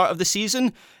at the start of the season.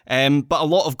 But a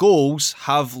lot of goals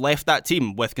have left that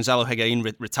team with Gonzalo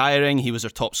Higuain retiring. He was their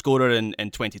top scorer in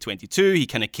 2022. He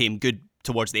kind of came good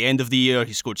towards the end of the year.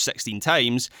 He scored 16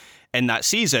 times in that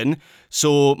season.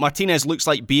 So Martinez looks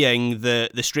like being the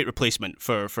straight replacement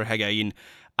for Higuain.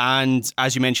 And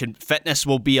as you mentioned, fitness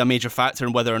will be a major factor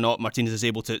in whether or not Martinez is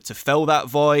able to fill that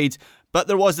void. But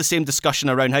there was the same discussion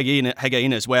around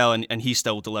Higuain as well, and he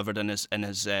still delivered in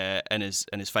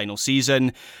his final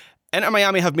season. Inter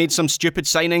Miami have made some stupid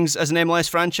signings as an MLS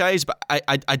franchise, but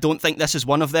I don't think this is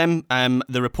one of them.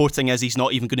 The reporting is he's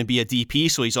not even going to be a DP,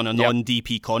 so he's on a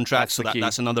non-DP contract.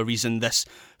 That's another reason this,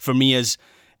 for me, is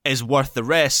worth the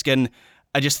risk. And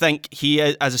I just think he,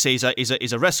 as I say,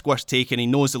 is a risk worth taking. He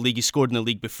knows the league. He scored in the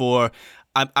league before.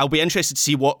 I'll be interested to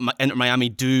see what Inter Miami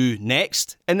do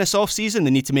next in this offseason. They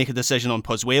need to make a decision on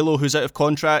Pozuelo, who's out of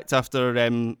contract after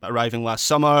arriving last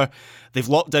summer. They've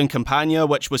locked down Campagna,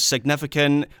 which was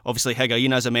significant. Obviously,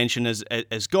 Higuain, as I mentioned,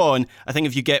 is gone. I think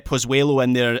if you get Pozuelo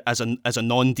in there as a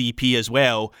non-DP as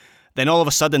well, then all of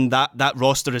a sudden that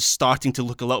roster is starting to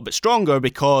look a little bit stronger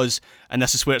because, and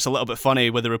this is where it's a little bit funny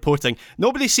with the reporting,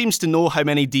 nobody seems to know how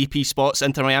many DP spots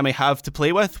Inter Miami have to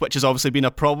play with, which has obviously been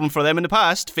a problem for them in the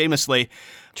past, famously.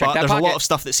 But there's a lot of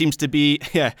stuff that seems to be,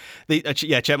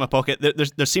 check my pocket.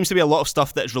 There seems to be a lot of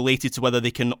stuff that is related to whether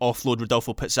they can offload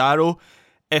Rodolfo Pizarro.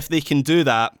 If they can do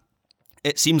that,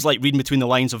 it seems like reading between the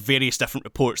lines of various different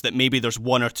reports that maybe there's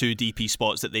one or two DP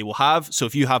spots that they will have. So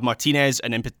if you have Martinez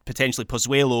and then potentially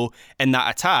Pozuelo in that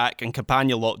attack and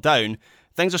Campagna locked down,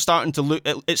 things are starting to look.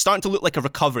 It's starting to look like a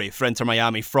recovery for Inter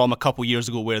Miami from a couple years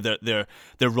ago, where their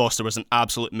roster was an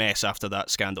absolute mess after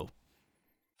that scandal.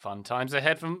 Fun times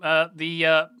ahead from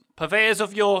the purveyors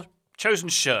of your chosen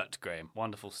shirt, Graham.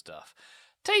 Wonderful stuff.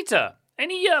 Tater,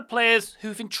 any players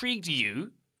who've intrigued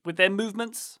you with their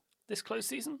movements this close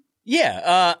season?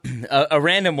 Yeah, a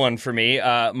random one for me.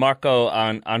 Marco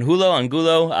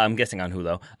Angulo, I'm guessing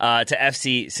Angulo, to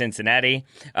FC Cincinnati.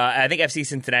 I think FC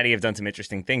Cincinnati have done some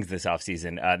interesting things this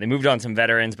offseason. They moved on some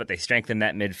veterans, but they strengthened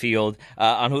that midfield.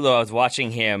 Angulo, I was watching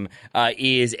him,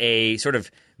 is a sort of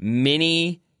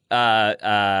mini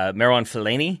Marouane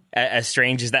Fellaini, as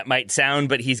strange as that might sound,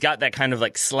 but he's got that kind of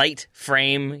like slight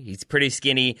frame. He's pretty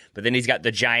skinny, but then he's got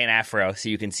the giant afro, so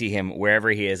you can see him wherever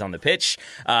he is on the pitch.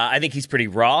 I think he's pretty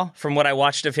raw from what I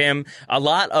watched of him. A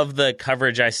lot of the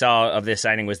coverage I saw of this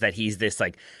signing was that he's this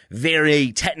like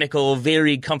very technical,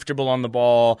 very comfortable on the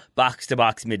ball,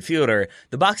 box-to-box midfielder.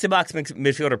 The box-to-box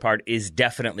midfielder part is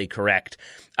definitely correct.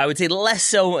 I would say less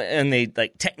so in the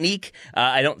like technique.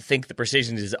 I don't think the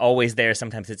precision is always there.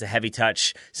 Sometimes it's a heavy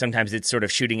touch. Sometimes it's sort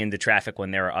of shooting into traffic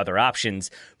when there are other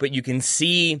options. But you can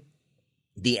see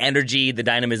the energy, the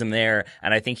dynamism there,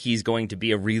 and I think he's going to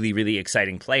be a really, really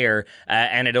exciting player.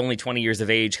 And at only 20 years of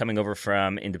age, coming over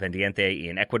from Independiente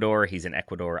in Ecuador, he's an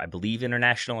Ecuador, I believe,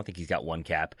 international. I think he's got one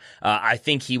cap. I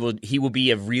think he will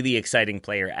be a really exciting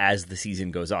player as the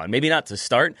season goes on. Maybe not to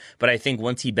start, but I think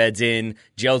once he beds in,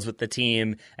 gels with the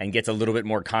team, and gets a little bit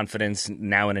more confidence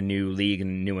now in a new league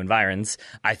and new environs,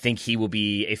 I think he will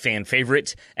be a fan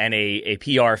favorite and a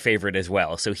PR favorite as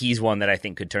well. So he's one that I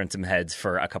think could turn some heads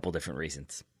for a couple different reasons.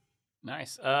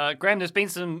 Nice. Graham, there's been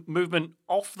some movement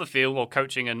off the field, or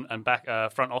coaching and back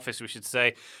front office, we should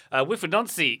say. Wilfried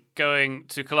Nancy going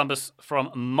to Columbus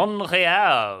from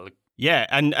Montreal. Yeah,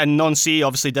 and Nancy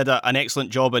obviously did an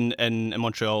excellent job in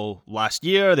Montreal last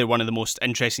year. They're one of the most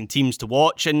interesting teams to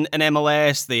watch in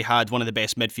MLS. They had one of the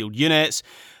best midfield units.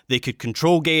 They could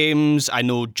control games. I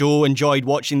know Joe enjoyed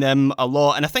watching them a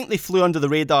lot, and I think they flew under the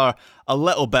radar a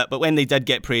little bit, but when they did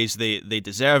get praise, they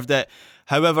deserved it.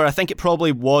 However, I think it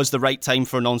probably was the right time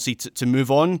for Nancy to move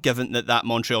on, given that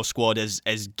Montreal squad is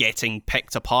getting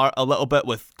picked apart a little bit,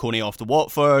 with Coney off to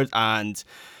Watford and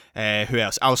who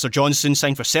else? Alistair Johnson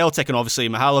signed for Celtic, and obviously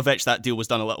Mihalovic, that deal was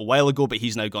done a little while ago, but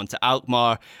he's now gone to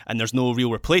Alkmaar, and there's no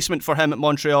real replacement for him at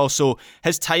Montreal, so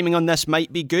his timing on this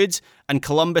might be good, and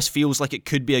Columbus feels like it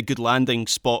could be a good landing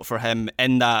spot for him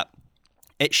in that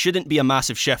it shouldn't be a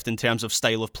massive shift in terms of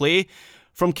style of play.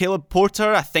 from Caleb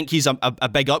Porter. I think he's a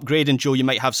big upgrade, and Joe, you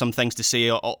might have some things to say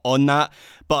on that,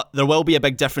 but there will be a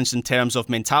big difference in terms of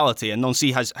mentality, and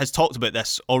Nancy has talked about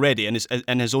this already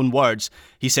in his own words.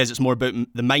 He says it's more about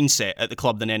the mindset at the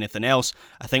club than anything else.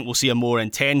 I think we'll see a more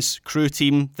intense Crew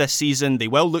team this season. They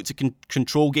will look to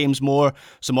control games more.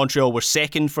 So Montreal were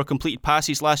second for completed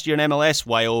passes last year in MLS,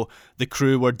 while the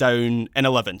Crew were down in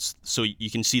 11th. So you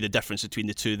can see the difference between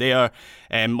the two there.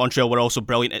 Montreal were also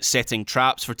brilliant at setting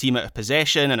traps for team out of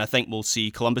possession, and I think we'll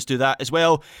see Columbus do that as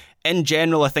well. In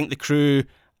general, I think the Crew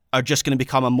are just going to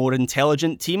become a more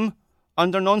intelligent team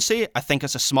under Nancy. I think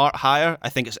it's a smart hire. I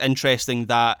think it's interesting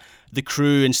that the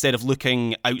Crew, instead of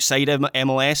looking outside of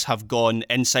MLS, have gone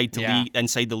inside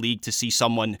the league to see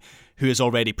someone who has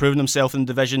already proven himself in the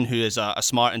division, who is a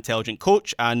smart, intelligent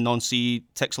coach, and Nancy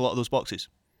ticks a lot of those boxes.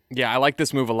 Yeah, I like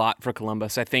this move a lot for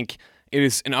Columbus. I think it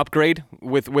is an upgrade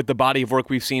with the body of work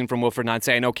we've seen from Wilfried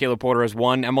Nancy. I know Caleb Porter has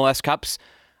won MLS Cups,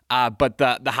 but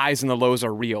the highs and the lows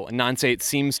are real. And Nancy, it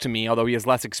seems to me, although he has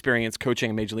less experience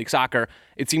coaching in Major League Soccer,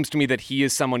 it seems to me that he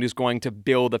is someone who's going to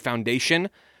build a foundation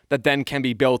that then can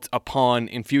be built upon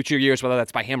in future years, whether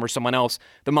that's by him or someone else.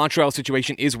 The Montreal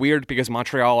situation is weird because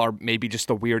Montreal are maybe just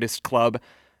the weirdest club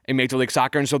in Major League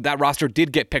Soccer, and so that roster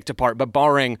did get picked apart. But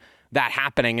barring that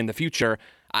happening in the future,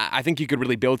 I think you could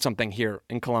really build something here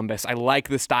in Columbus. I like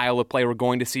the style of play. We're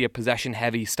going to see a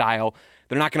possession-heavy style.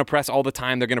 They're not going to press all the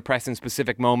time. They're going to press in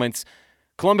specific moments.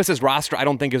 Columbus's roster, I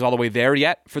don't think, is all the way there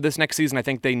yet for this next season. I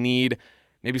think they need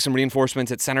maybe some reinforcements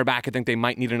at center back. I think they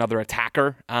might need another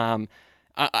attacker.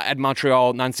 At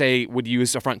Montreal, Nancy would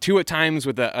use a front two at times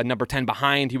with a number 10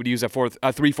 behind. He would use a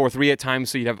 3-4-3 at times,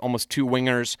 so you'd have almost two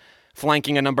wingers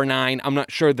flanking a number 9. I'm not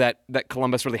sure that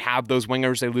Columbus really have those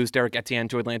wingers. They lose Derek Etienne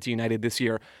to Atlanta United this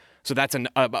year, so that's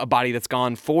a body that's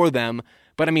gone for them.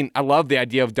 But I mean, I love the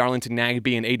idea of Darlington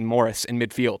Nagbe and Aiden Morris in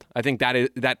midfield. I think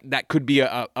that could be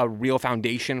a real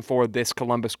foundation for this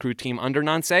Columbus Crew team under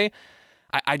Nancy.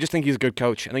 I just think he's a good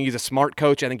coach. I think he's a smart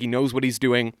coach. I think he knows what he's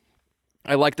doing.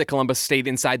 I like that Columbus stayed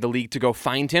inside the league to go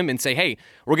find him and say, hey,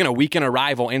 we're going to weaken a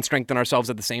rival and strengthen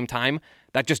ourselves at the same time.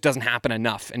 That just doesn't happen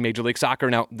enough in Major League Soccer.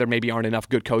 Now, there maybe aren't enough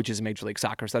good coaches in Major League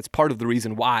Soccer, so that's part of the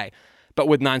reason why. But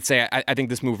with Nancy, I think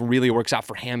this move really works out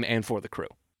for him and for the Crew.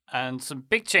 And some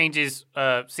big changes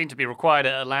seem to be required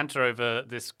at Atlanta over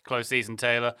this close season,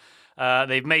 Taylor.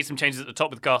 They've made some changes at the top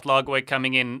with Garth Lagerwey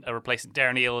coming in, replacing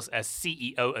Darren Eales as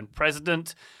CEO and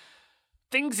president.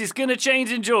 Things is going to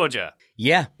change in Georgia.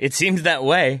 Yeah, it seems that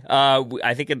way.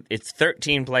 I think it's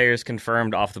 13 players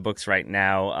confirmed off the books right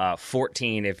now,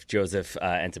 14 if Joseph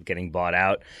ends up getting bought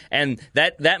out. And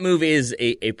that move is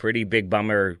a pretty big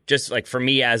bummer. Just like for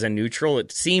me as a neutral,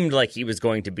 it seemed like he was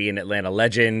going to be an Atlanta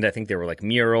legend. I think there were like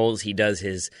murals. He does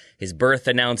his birth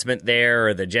announcement there,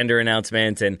 or the gender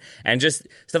announcement, and just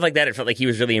stuff like that. It felt like he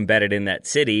was really embedded in that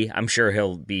city. I'm sure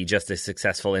he'll be just as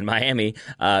successful in Miami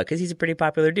because he's a pretty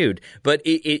popular dude. But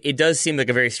it does seem like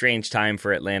a very strange time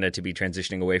for Atlanta to be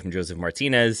transitioning away from Joseph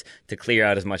Martinez, to clear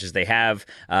out as much as they have.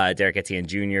 Derek Etienne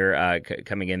Jr.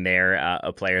 Coming in there,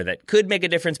 a player that could make a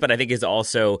difference, but I think is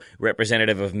also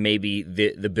representative of maybe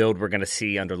the build we're going to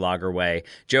see under Lagerwey.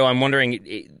 Joe, I'm wondering,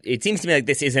 it seems to me like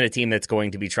this isn't a team that's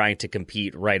going to be trying to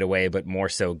compete right away, but more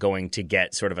so going to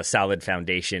get sort of a solid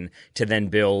foundation to then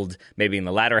build maybe in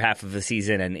the latter half of the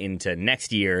season and into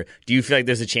next year. Do you feel like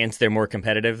there's a chance they're more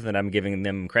competitive than I'm giving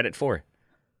them credit for?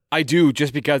 I do,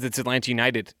 just because it's Atlanta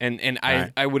United. And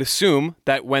I would assume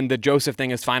that when the Joseph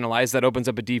thing is finalized, that opens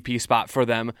up a DP spot for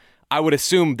them. I would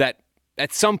assume that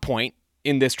at some point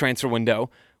in this transfer window,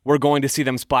 we're going to see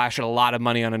them splash a lot of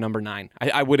money on a number 9.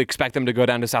 I would expect them to go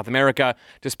down to South America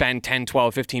to spend $10,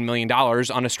 $12, $15 million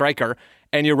on a striker.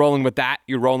 And you're rolling with that.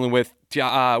 You're rolling with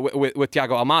Thiago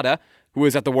Almada, who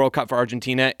is at the World Cup for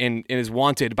Argentina and is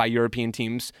wanted by European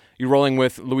teams. You're rolling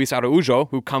with Luis Araujo,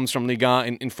 who comes from Liga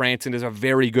in France and is a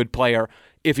very good player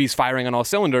if he's firing on all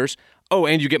cylinders. Oh,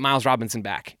 and you get Miles Robinson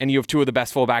back. And you have two of the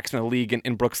best fullbacks in the league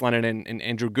in Brooks Lennon and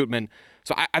Andrew Gutman.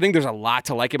 So I think there's a lot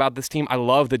to like about this team. I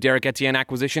love the Derek Etienne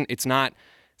acquisition. It's not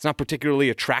particularly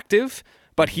attractive,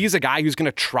 but he's a guy who's going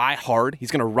to try hard.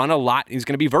 He's going to run a lot. He's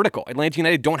going to be vertical. Atlanta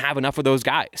United don't have enough of those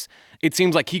guys. It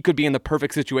seems like he could be in the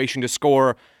perfect situation to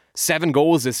score 7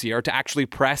 goals this year, to actually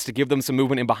press, to give them some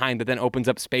movement in behind that then opens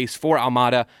up space for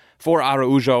Almada, for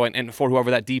Araujo, and for whoever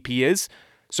that DP is.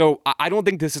 So I don't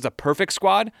think this is a perfect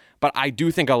squad, but I do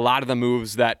think a lot of the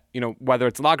moves that, whether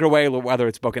it's Lagerwey or whether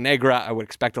it's Bocanegra, I would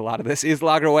expect a lot of this is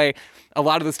Lagerwey. A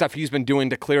lot of the stuff he's been doing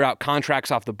to clear out contracts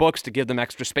off the books, to give them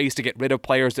extra space, to get rid of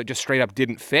players that just straight up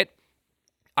didn't fit.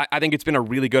 I think it's been a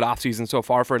really good offseason so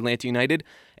far for Atlanta United.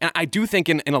 And I do think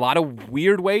in a lot of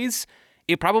weird ways,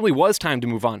 it probably was time to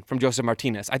move on from Joseph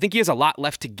Martinez. I think he has a lot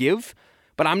left to give,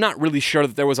 but I'm not really sure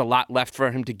that there was a lot left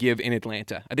for him to give in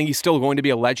Atlanta. I think he's still going to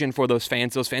be a legend for those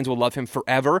fans. Those fans will love him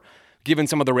forever, given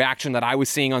some of the reaction that I was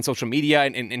seeing on social media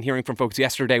and hearing from folks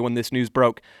yesterday when this news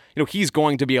broke. He's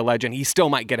going to be a legend. He still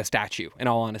might get a statue, in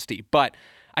all honesty. But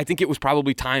I think it was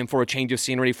probably time for a change of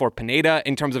scenery for Pineda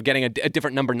in terms of getting a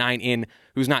different number 9 in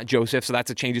who's not Joseph, so that's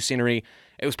a change of scenery.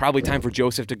 It was probably time for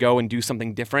Joseph to go and do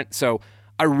something different. So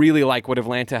I really like what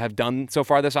Atlanta have done so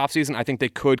far this offseason. I think they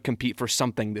could compete for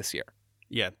something this year.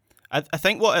 Yeah. I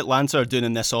think what Atlanta are doing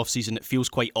in this offseason, it feels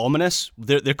quite ominous.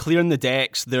 They're clearing the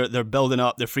decks, they're building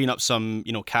up, they're freeing up some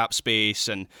cap space,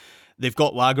 and they've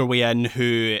got Lagerwey in,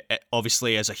 who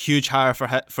obviously is a huge hire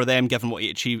for them, given what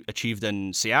he achieved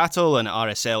in Seattle and at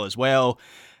RSL as well.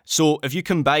 So if you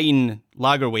combine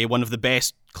Lagerwey, one of the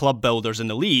best club builders in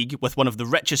the league, with one of the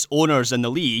richest owners in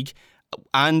the league,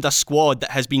 and a squad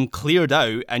that has been cleared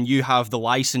out, and you have the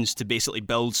license to basically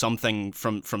build something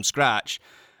from scratch,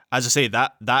 as I say,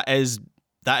 that is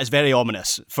very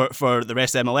ominous for the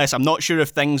rest of MLS. I'm not sure if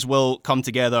things will come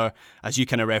together, as you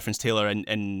kind of referenced, Taylor,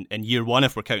 in year one,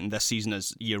 if we're counting this season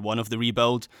as year one of the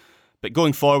rebuild. But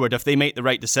going forward, if they make the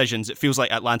right decisions, it feels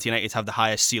like Atlanta United have the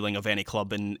highest ceiling of any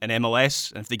club in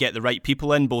MLS. And if they get the right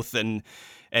people in, both in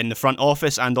the front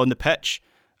office and on the pitch,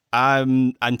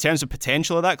 in terms of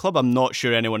potential of that club, I'm not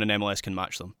sure anyone in MLS can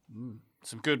match them.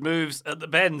 Some good moves at the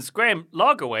Bends. Graham,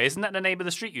 Lagerwey, isn't that the name of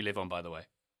the street you live on, by the way?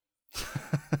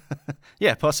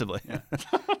 Yeah, possibly. Yeah.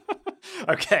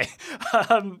 Okay.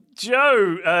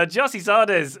 Joe, Gyasi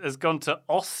Zardes has gone to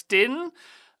Austin.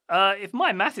 If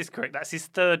my math is correct, that's his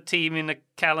third team in a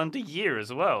calendar year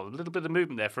as well. A little bit of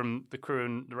movement there from the Crew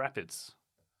and the Rapids.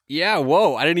 Yeah,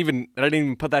 whoa. I didn't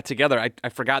even put that together. I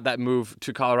forgot that move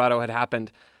to Colorado had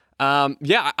happened.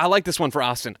 Yeah, I like this one for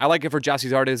Austin. I like it for Gyasi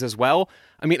Zardes as well.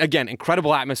 I mean, again,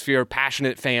 incredible atmosphere,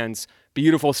 passionate fans,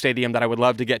 beautiful stadium that I would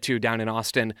love to get to down in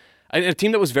Austin. A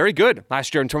team that was very good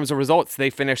last year in terms of results. They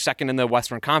finished second in the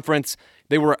Western Conference.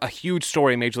 They were a huge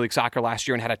story in Major League Soccer last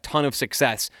year and had a ton of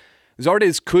success.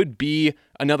 Zardes could be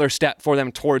another step for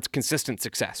them towards consistent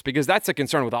success, because that's a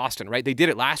concern with Austin, right? They did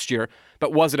it last year,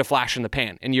 but was it a flash in the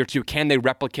pan? In year 2, can they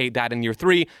replicate that in year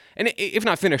 3? And if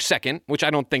not finish second, which I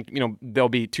don't think, they'll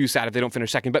be too sad if they don't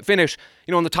finish second, but finish,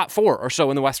 in the top 4 or so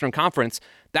in the Western Conference,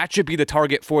 that should be the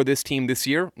target for this team this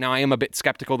year. Now, I am a bit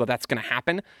skeptical that that's going to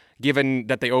happen, given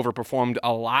that they overperformed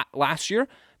a lot last year.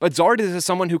 But Zardes is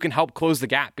someone who can help close the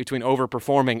gap between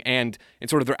overperforming and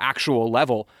sort of their actual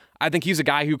level. I think he's a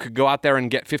guy who could go out there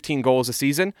and get 15 goals a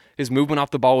season. His movement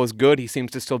off the ball is good. He seems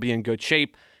to still be in good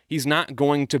shape. He's not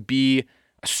going to be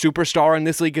a superstar in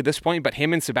this league at this point, but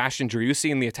him and Sebastian Driussi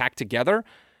in the attack together,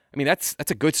 I mean, that's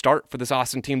a good start for this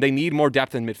Austin team. They need more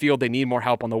depth in midfield. They need more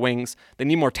help on the wings. They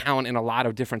need more talent in a lot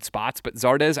of different spots. But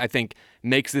Zardes, I think,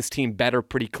 makes this team better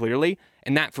pretty clearly.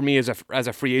 And that, for me, as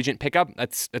a free agent pickup,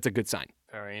 that's a good sign.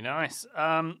 Very nice.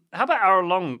 How about Aaron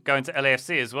Long going to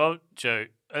LAFC as well, Joe?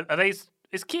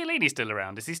 Is Chiellini still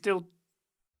around? Is he still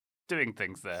doing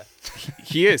things there?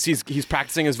 He is. He's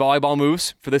practicing his volleyball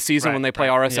moves for this season when they play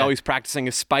RSL. Yeah. He's practicing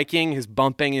his spiking, his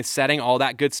bumping, his setting, all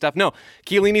that good stuff. No,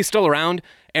 Chiellini's still around.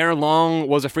 Aaron Long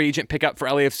was a free agent pickup for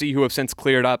LAFC, who have since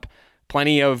cleared up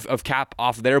plenty of cap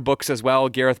off their books as well.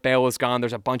 Gareth Bale is gone.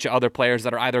 There's a bunch of other players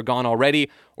that are either gone already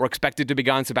or expected to be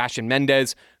gone. Sebastian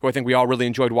Mendez, who I think we all really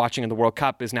enjoyed watching in the World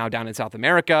Cup, is now down in South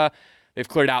America. They've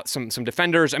cleared out some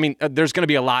defenders. I mean, there's going to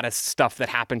be a lot of stuff that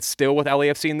happens still with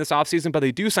LAFC in this offseason, but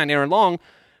they do sign Aaron Long,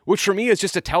 which for me is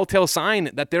just a telltale sign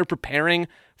that they're preparing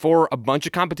for a bunch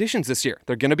of competitions this year.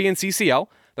 They're going to be in CCL.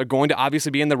 They're going to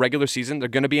obviously be in the regular season. They're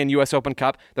going to be in US Open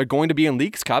Cup. They're going to be in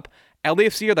Leagues Cup.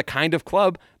 LAFC are the kind of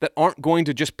club that aren't going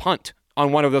to just punt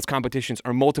on one of those competitions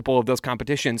or multiple of those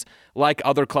competitions like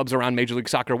other clubs around Major League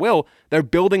Soccer will. They're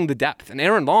building the depth, and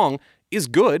Aaron Long is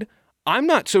good. I'm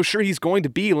not so sure he's going to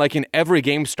be like an every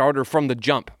game starter from the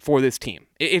jump for this team.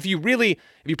 If you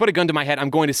put a gun to my head,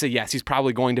 I'm going to say yes, he's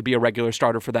probably going to be a regular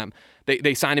starter for them.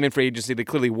 They signed him in free agency. They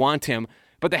clearly want him,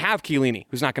 but they have Chiellini,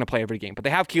 who's not going to play every game. But they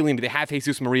have Chiellini. They have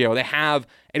Jesus Murillo. They have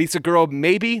Eddie Seguro.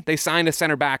 Maybe they signed a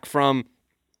center back from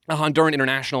a Honduran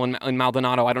international in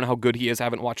Maldonado. I don't know how good he is. I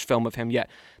haven't watched film of him yet.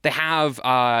 They have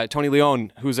Tony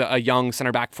Leon, who's a young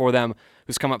center back for them,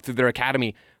 who's come up through their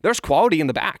academy. There's quality in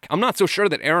the back. I'm not so sure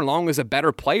that Aaron Long is a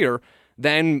better player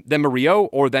than Murillo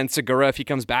or than Segura if he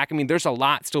comes back. I mean, there's a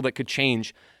lot still that could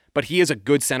change, but he is a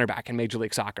good center back in Major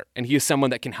League Soccer, and he is someone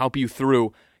that can help you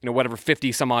through, whatever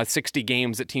 50 some odd 60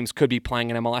 games that teams could be playing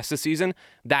in MLS this season.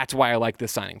 That's why I like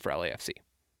this signing for LAFC.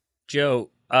 Joe,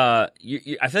 I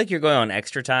feel like you're going on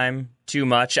extra time too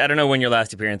much. I don't know when your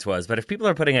last appearance was, but if people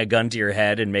are putting a gun to your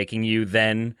head and making you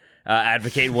then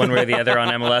advocate one way or the other on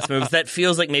MLS moves, that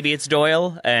feels like maybe it's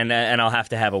Doyle, and I'll have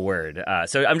to have a word.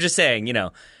 So I'm just saying,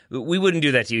 we wouldn't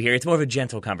do that to you here. It's more of a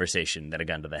gentle conversation than a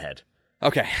gun to the head.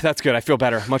 Okay, that's good. I feel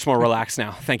better. Much more relaxed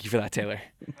now. Thank you for that, Taylor.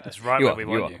 That's right where we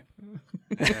want you.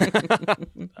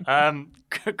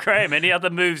 Graham, any other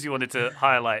moves you wanted to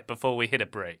highlight before we hit a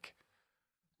break?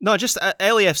 No, just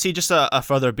LAFC, just a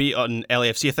further beat on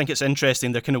LAFC. I think it's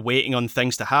interesting. They're kind of waiting on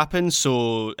things to happen.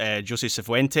 So Jose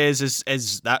Cifuentes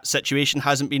is that situation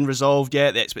hasn't been resolved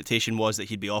yet. The expectation was that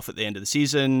he'd be off at the end of the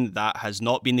season. That has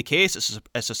not been the case.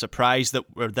 It's a surprise that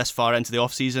we're this far into the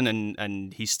off-season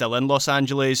and he's still in Los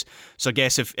Angeles. So I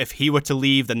guess if he were to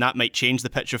leave, then that might change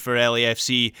the picture for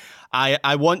LAFC.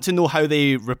 I want to know how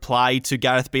they replied to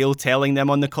Gareth Bale telling them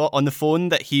on the phone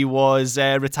that he was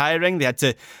retiring. They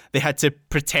had to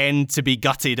pretend to be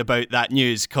gutted about that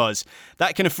news, because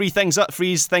that kind of frees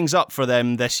things up for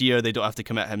them this year. They don't have to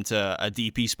commit him to a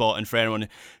DP spot. And for anyone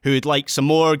who would like some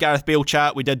more Gareth Bale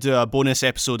chat, we did do a bonus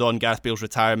episode on Gareth Bale's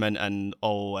retirement and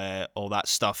all that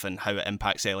stuff and how it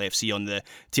impacts LAFC on the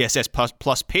TSS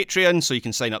Plus Patreon, so you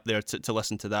can sign up there to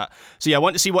listen to that. So yeah, I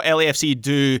want to see what LAFC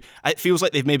do. It feels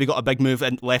like they've maybe got a big move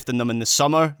left in them in the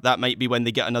summer. That might be when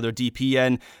they get another DP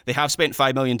in. They have spent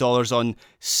 $5 million on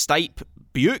Stipe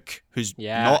Buke, who's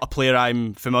not a player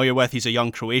I'm familiar with. He's a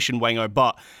young Croatian winger,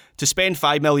 but to spend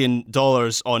 $5 million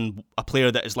on a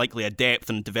player that is likely a depth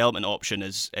and development option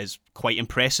is quite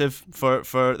impressive.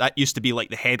 For that used to be like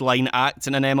the headline act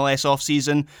in an MLS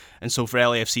offseason, and so for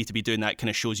LAFC to be doing that kind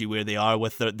of shows you where they are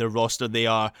with their roster. They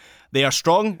are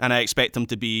strong, and I expect them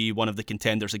to be one of the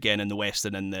contenders again in the West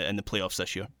and in the playoffs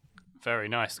this year. Very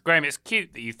nice. Graham, it's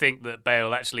cute that you think that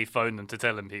Bale actually phoned them to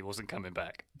tell him he wasn't coming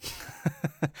back.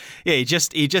 Yeah, he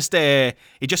just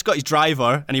got his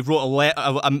driver and he wrote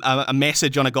a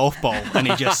message on a golf ball and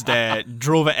he just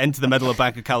drove it into the middle of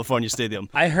Bank of California Stadium.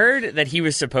 I heard that he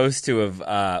was supposed to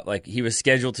have he was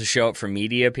scheduled to show up for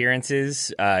media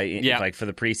appearances, like for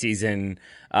the preseason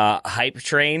hype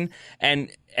train, and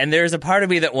there's a part of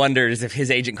me that wonders if his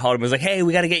agent called him and was like, hey,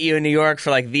 we got to get you in New York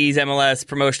for like these MLS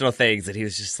promotional things. And he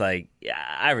was just like, yeah,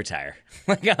 I retire.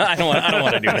 Like, I don't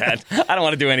want to do that. I don't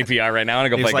want to do any PR right now. I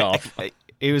want to go play golf.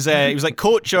 He was like,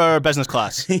 coach or business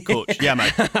class? Coach. Yeah,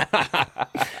 man.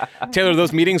 Taylor,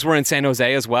 those meetings were in San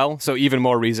Jose as well, so even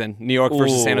more reason. New York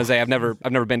versus San Jose. I've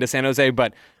never been to San Jose,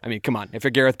 but I mean, come on. If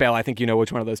you're Gareth Bale, I think you know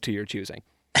which one of those two you're choosing.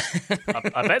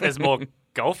 I bet there's more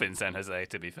golf in San Jose,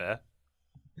 to be fair.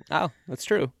 Oh, that's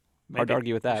true. Maybe. Hard to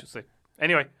argue with that.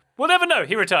 Anyway, we'll never know.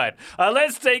 He retired.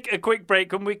 Let's take a quick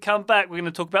break. When we come back, we're going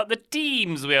to talk about the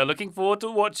teams we are looking forward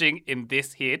to watching in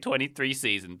this here 23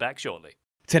 season. Back shortly.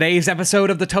 Today's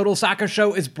episode of the Total Soccer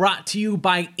Show is brought to you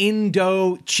by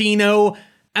Indochino.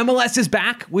 MLS is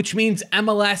back, which means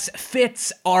MLS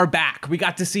fits are back. We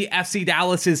got to see FC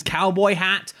Dallas's cowboy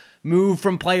hat move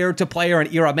from player to player,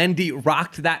 and Iramendi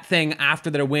rocked that thing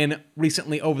after their win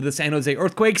recently over the San Jose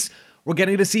Earthquakes. We're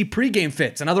getting to see pregame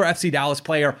fits. Another FC Dallas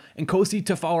player, Nkosi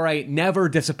Tafare, never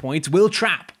disappoints. Will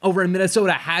Trapp over in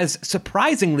Minnesota has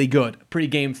surprisingly good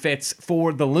pregame fits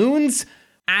for the Loons.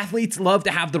 Athletes love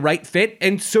to have the right fit,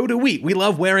 and so do we. We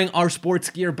love wearing our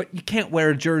sports gear, but you can't wear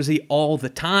a jersey all the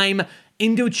time.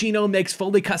 Indochino makes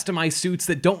fully customized suits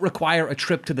that don't require a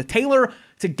trip to the tailor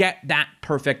to get that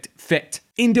perfect fit.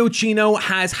 Indochino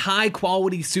has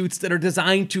high-quality suits that are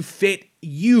designed to fit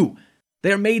you.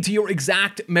 They're made to your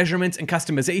exact measurements and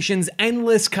customizations,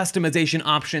 endless customization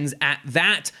options at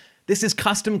that. This is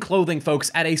custom clothing,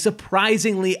 folks, at a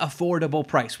surprisingly affordable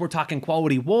price. We're talking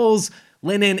quality wools,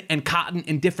 linen, and cotton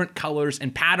in different colors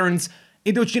and patterns.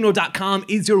 Indochino.com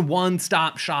is your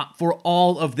one-stop shop for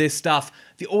all of this stuff.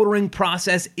 The ordering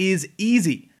process is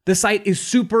easy. The site is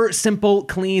super simple,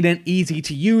 clean, and easy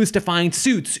to use to find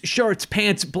suits, shirts,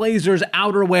 pants, blazers,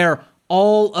 outerwear,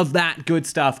 all of that good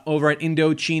stuff over at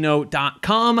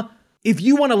Indochino.com. If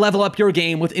you want to level up your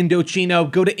game with Indochino,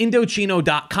 go to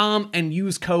Indochino.com and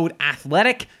use code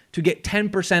ATHLETIC to get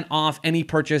 10% off any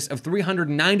purchase of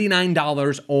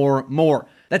 $399 or more.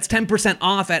 That's 10%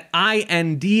 off at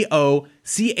Indochino.com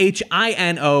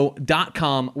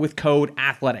with code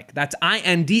ATHLETIC. That's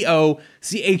Indochino.com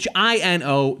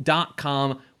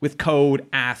with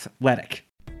code ATHLETIC.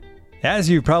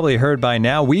 As you've probably heard by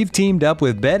now, we've teamed up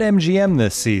with BetMGM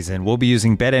this season. We'll be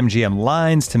using BetMGM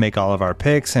lines to make all of our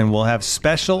picks, and we'll have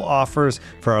special offers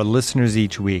for our listeners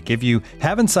each week. If you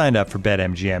haven't signed up for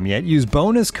BetMGM yet, use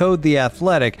bonus code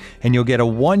TheAthletic, and you'll get a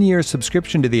 1-year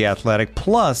subscription to The Athletic,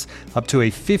 plus up to a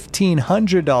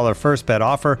 $1,500 first bet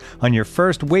offer on your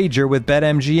first wager with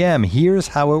BetMGM. Here's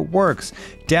how it works.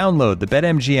 Download the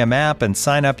BetMGM app and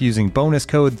sign up using bonus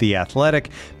code TheAthletic.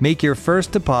 Make your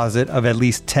first deposit of at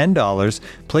least $10 $10.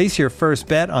 Place your first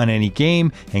bet on any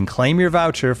game and claim your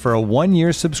voucher for a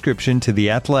 1-year subscription to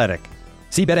The Athletic.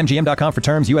 See BetMGM.com for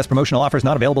terms. U.S. promotional offers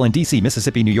not available in D.C.,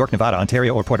 Mississippi, New York, Nevada,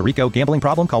 Ontario, or Puerto Rico. Gambling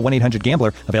problem? Call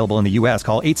 1-800-GAMBLER. Available in the U.S.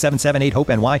 Call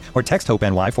 877-8-HOPE-NY or text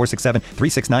HOPE-NY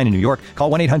 467-369 in New York. Call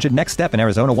 1-800-NEXT-STEP in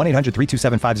Arizona.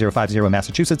 1-800-327-5050 in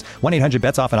Massachusetts.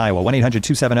 1-800-BETS-OFF in Iowa.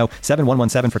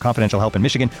 1-800-270-7117 for confidential help in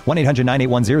Michigan.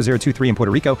 1-800-981-0023 in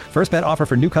Puerto Rico. First bet offer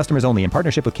for new customers only in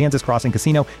partnership with Kansas Crossing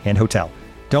Casino and Hotel.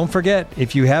 Don't forget,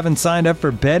 if you haven't signed up for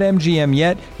BetMGM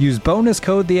yet, use bonus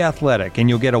code The Athletic, and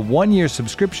you'll get a 1-year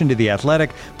subscription to The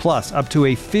Athletic, plus up to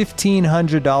a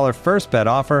 $1,500 first bet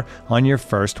offer on your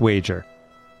first wager.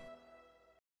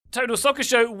 Total Soccer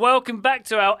Show, welcome back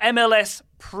to our MLS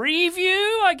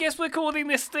preview, I guess we're calling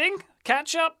this thing.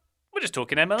 Catch up. We're just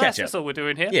talking MLS, that's all we're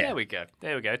doing here. Yeah.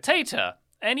 There we go. Tater,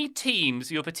 any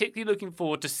teams you're particularly looking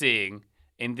forward to seeing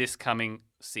in this coming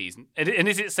season? And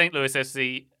is it St. Louis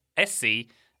SC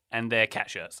and their cat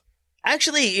shirts?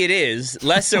 Actually, it is.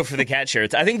 Less so for the cat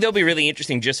shirts. I think they'll be really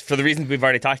interesting just for the reasons we've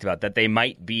already talked about, that they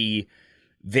might be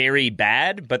very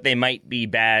bad, but they might be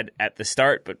bad at the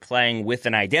start, but playing with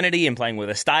an identity and playing with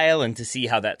a style, and to see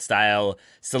how that style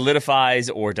solidifies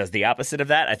or does the opposite of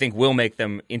that, I think will make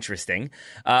them interesting.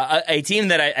 A team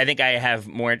that I think I have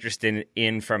more interest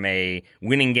in from a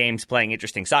winning games, playing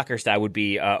interesting soccer style would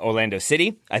be Orlando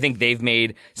City. I think they've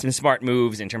made some smart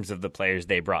moves in terms of the players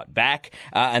they brought back,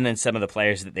 and then some of the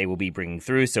players that they will be bringing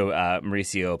through. So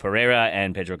Mauricio Pereira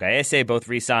and Pedro Gaese both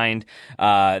re-signed.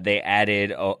 They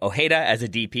added Ojeda as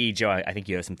a DP. Joe, I think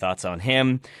you have some thoughts on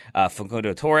him.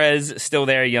 Facundo Torres, still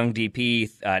there, young DP,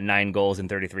 9 goals in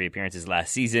 33 appearances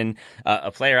last season.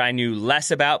 A player I knew less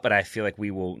about, but I feel like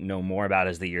we will know more about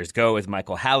as the years go, is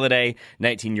Michael Halliday,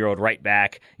 19-year-old right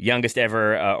back, youngest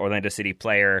ever Orlando City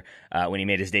player when he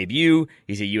made his debut.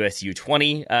 He's a US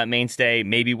U20 mainstay.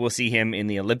 Maybe we'll see him in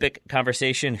the Olympic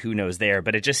conversation. Who knows there?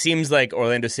 But it just seems like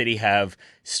Orlando City have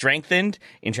strengthened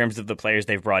in terms of the players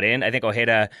they've brought in. I think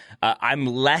Ojeda, I'm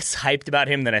less hyped about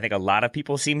him than I think a lot of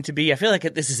people seem to be. I feel like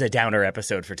this is a downer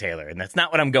episode for Taylor, and that's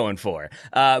not what I'm going for.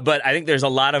 But I think there's a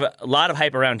lot of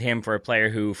hype around him for a player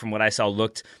who, from what I saw,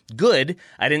 looked good.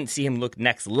 I didn't see him look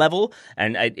next level,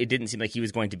 and it didn't seem like he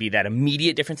was going to be that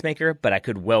immediate difference maker, but I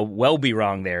could well be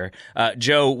wrong there.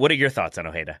 Joe, what are your thoughts on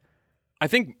Ojeda? I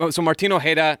think, so Martin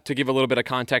Ojeda, to give a little bit of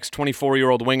context,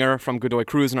 24-year-old winger from Godoy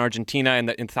Cruz in Argentina in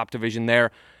the top division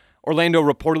there. Orlando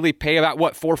reportedly pay about,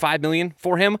 $4 or $5 million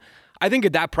for him. I think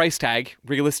at that price tag,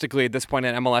 realistically at this point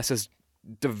in MLS's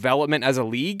development as a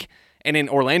league, and in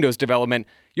Orlando's development,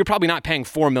 you're probably not paying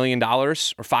 $4 million or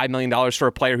 $5 million for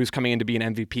a player who's coming in to be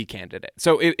an MVP candidate.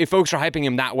 So if folks are hyping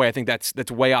him that way, I think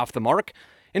that's way off the mark.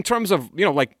 In terms of,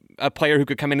 like a player who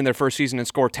could come in their first season and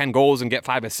score 10 goals and get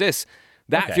 5 assists,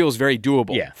 that feels very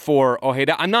doable for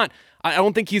Ojeda. I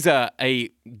don't think he's a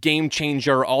game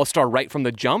changer, all-star right from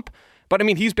the jump, but I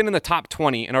mean, he's been in the top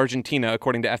 20 in Argentina,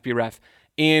 according to FBref,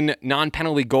 in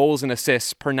non-penalty goals and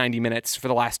assists per 90 minutes for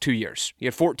the last 2 years. He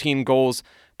had 14 goals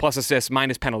plus assists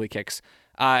minus penalty kicks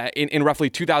in roughly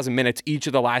 2,000 minutes each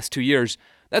of the last 2 years.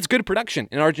 That's good production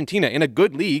in Argentina, in a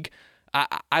good league.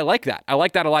 I like that. I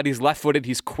like that a lot. He's left-footed.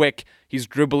 He's quick. He's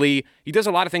dribbly. He does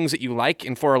a lot of things that you like.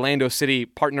 And for Orlando City,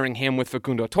 partnering him with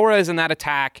Facundo Torres in that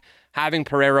attack, having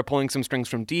Pereira pulling some strings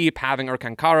from deep, having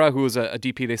Erkan Kara, who was a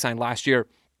DP they signed last year.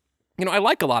 I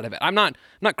like a lot of it. I'm not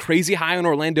crazy high on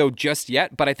Orlando just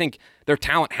yet, but I think their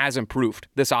talent has improved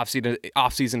this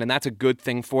offseason, and that's a good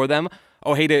thing for them.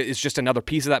 Ojeda is just another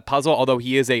piece of that puzzle, although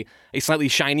he is a slightly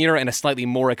shinier and a slightly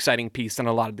more exciting piece than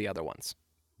a lot of the other ones.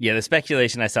 Yeah, the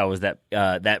speculation I saw was that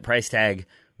that price tag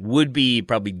would be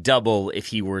probably double if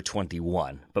he were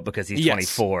 21. But because he's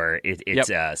 24,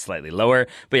 it's slightly lower.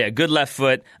 But yeah, good left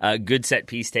foot, good set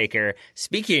piece taker.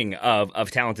 Speaking of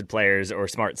talented players or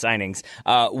smart signings,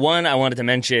 one I wanted to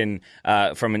mention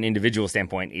from an individual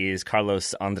standpoint is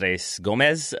Carlos Andres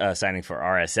Gomez signing for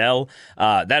RSL.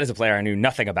 That is a player I knew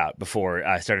nothing about before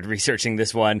I started researching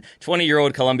this one.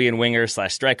 20-year-old Colombian winger /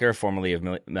 striker, formerly of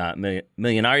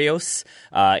Millonarios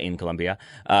in Colombia.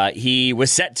 He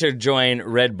was set to join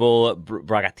Red Bull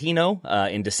Bragantino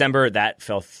in December. That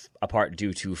fell apart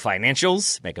due to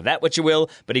financials. Make of that what you will.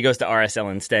 But he goes to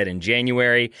RSL instead in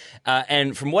January.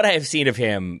 And from what I have seen of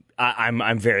him,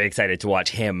 I'm very excited to watch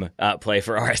him play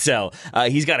for RSL.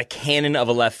 He's got a cannon of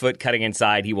a left foot cutting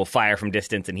inside. He will fire from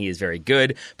distance, and he is very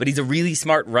good. But he's a really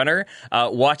smart runner.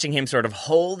 Watching him sort of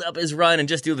hold up his run and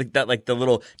just do the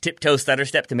little tiptoe stutter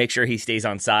step to make sure he stays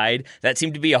on side. That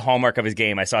seemed to be a hallmark of his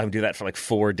game. I saw him do that for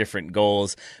 4 different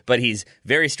goals. But he's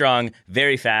very strong,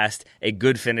 very fast, a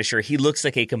good finisher. He looks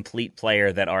like a complete complete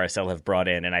player that RSL have brought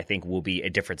in, and I think will be a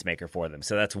difference maker for them.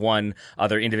 So that's one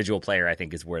other individual player I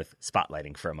think is worth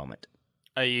spotlighting for a moment.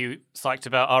 Are you psyched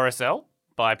about RSL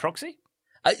by proxy?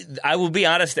 I will be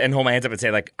honest and hold my hands up and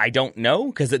say, like, I don't know,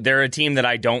 because they're a team that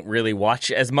I don't really watch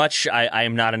as much. I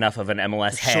am not enough of an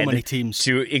MLS head. So many teams.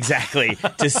 To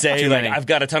say, like, I've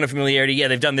got a ton of familiarity. Yeah,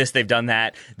 they've done this, they've done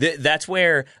that. That's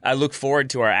where I look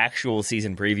forward to our actual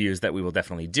season previews that we will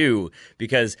definitely do,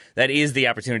 because that is the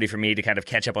opportunity for me to kind of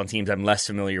catch up on teams I'm less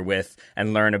familiar with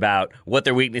and learn about what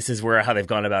their weaknesses were, how they've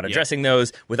gone about addressing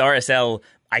those. With RSL,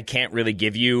 I can't really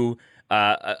give you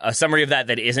a summary of that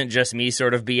isn't just me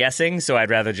sort of BSing, so I'd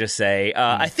rather just say,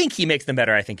 I think he makes them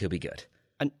better, I think he'll be good.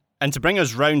 And to bring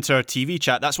us round to our TV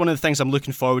chat, that's one of the things I'm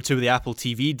looking forward to with the Apple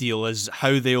TV deal, is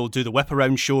how they'll do the whip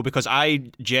around show, because I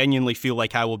genuinely feel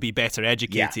like I will be better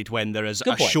educated when there is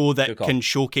show that can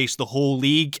showcase the whole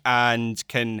league and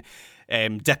can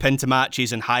dip into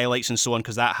matches and highlights and so on,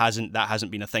 because that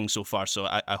hasn't been a thing so far, so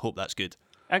I hope that's good.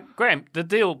 Graham, the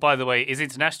deal, by the way, is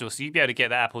international, so you'd be able to get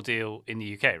the Apple deal in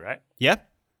the UK, right? Yeah,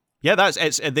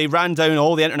 they ran down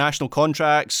all the international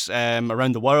contracts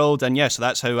around the world, and so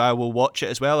that's how I will watch it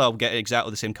as well. I'll get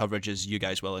exactly the same coverage as you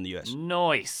guys will in the US.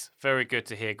 Nice. Very good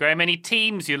to hear. Graham, any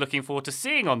teams you're looking forward to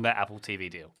seeing on that Apple TV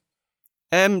deal?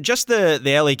 Just the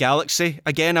LA Galaxy.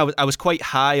 Again, I was quite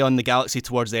high on the Galaxy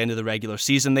towards the end of the regular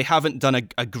season. They haven't done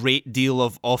a great deal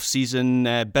of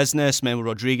off-season business. Memo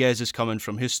Rodriguez is coming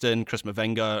from Houston. Chris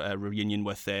Mavinga, a reunion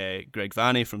with Greg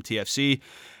Vanney from TFC.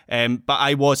 But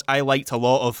I liked a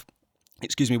lot of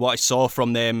what I saw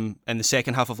from them in the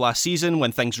second half of last season,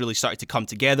 when things really started to come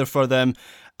together for them.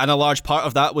 And a large part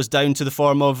of that was down to the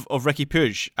form of Ricky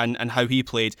Puig and how he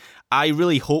played. I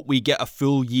really hope we get a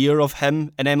full year of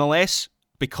him in MLS,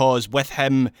 because with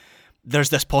him,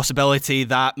 there's this possibility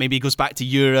that maybe he goes back to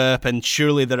Europe, and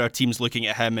surely there are teams looking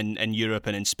at him in Europe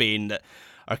and in Spain that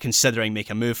are considering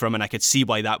making a move for him, and I could see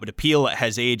why that would appeal at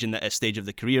his age and at a stage of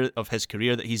his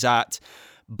career that he's at.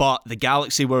 But the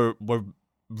Galaxy were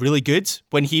really good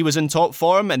when he was in top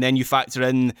form, and then you factor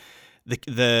in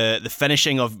the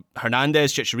finishing of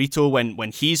Hernandez, Chicharito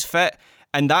when he's fit,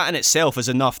 and that in itself is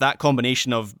enough. That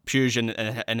combination of Puig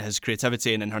and his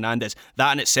creativity and Hernandez,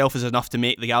 that in itself is enough to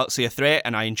make the Galaxy a threat,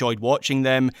 and I enjoyed watching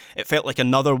them. It felt like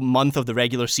another month of the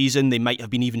regular season. They might have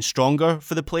been even stronger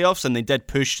for the playoffs, and they did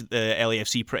push the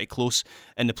LAFC pretty close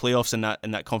in the playoffs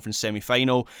in that conference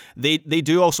semi-final. They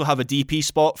do also have a DP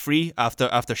spot free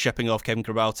after shipping off Kevin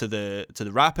Cabral to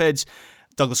the Rapids.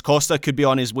 Douglas Costa could be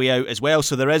on his way out as well,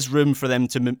 so there is room for them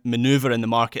to manoeuvre in the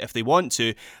market if they want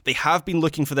to. They have been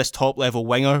looking for this top-level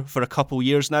winger for a couple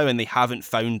years now, and they haven't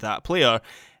found that player.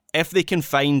 If they can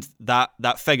find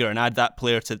that figure and add that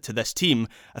player to this team,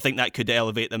 I think that could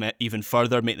elevate them even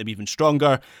further, make them even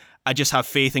stronger. I just have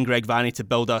faith in Greg Vanney to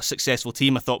build a successful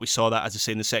team. I thought we saw that, as I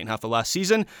say, in the second half of last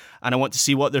season, and I want to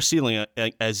see what their ceiling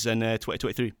is in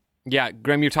 2023. Yeah,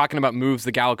 Graham, you're talking about moves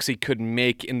the Galaxy could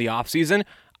make in the offseason.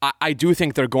 I do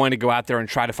think they're going to go out there and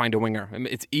try to find a winger. I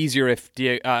mean, it's easier if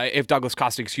Douglas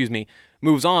Costa,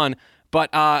 moves on.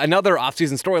 But another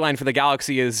offseason storyline for the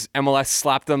Galaxy is MLS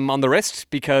slapped them on the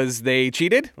wrist because they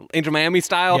cheated, Inter Miami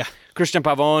style. Yeah. Christian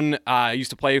Pavon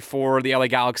used to play for the LA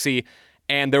Galaxy,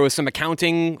 and there was some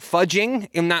accounting fudging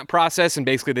in that process, and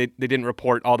basically they didn't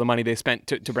report all the money they spent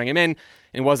to bring him in.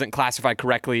 It wasn't classified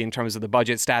correctly in terms of the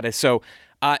budget status. So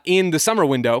in the summer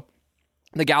window,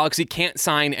 the Galaxy can't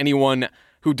sign anyone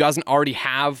who doesn't already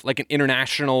have like an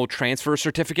international transfer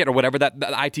certificate or whatever that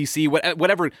ITC,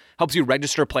 whatever helps you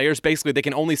register players. Basically, they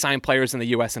can only sign players in the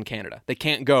US and Canada. They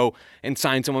can't go and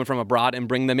sign someone from abroad and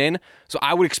bring them in. So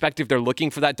I would expect if they're looking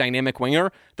for that dynamic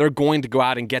winger, they're going to go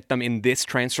out and get them in this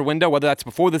transfer window, whether that's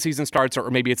before the season starts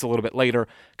or maybe it's a little bit later,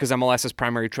 because MLS's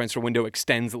primary transfer window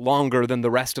extends longer than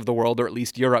the rest of the world, or at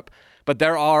least Europe. But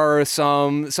there are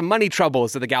some money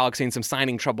troubles that the Galaxy and some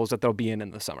signing troubles that they'll be in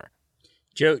the summer.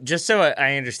 Joe, just so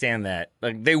I understand that,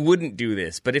 like, they wouldn't do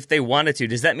this, but if they wanted to,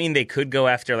 does that mean they could go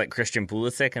after like Christian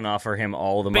Pulisic and offer him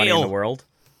all the money in the world?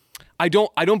 I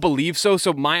don't believe so.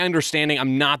 So my understanding,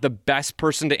 I'm not the best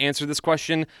person to answer this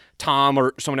question. Tom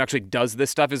or someone who actually does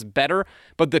this stuff is better.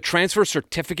 But the transfer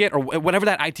certificate or whatever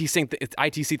that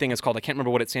ITC thing is called, I can't remember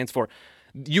what it stands for.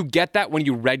 You get that when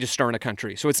you register in a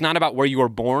country. So it's not about where you were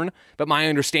born, but my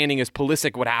understanding is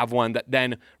Pulisic would have one that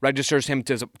then registers him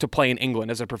to play in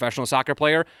England as a professional soccer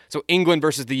player. So England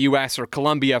versus the US or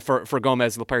Colombia for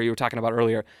Gomez, the player you were talking about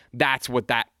earlier, that's what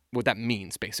that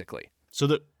means, basically. So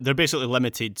they're basically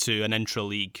limited to an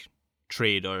intra-league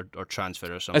trade or transfer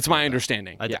or something. That's my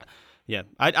understanding. Yeah,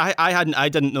 I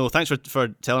didn't know. Thanks for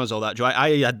telling us all that, Joe.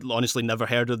 I had honestly never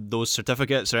heard of those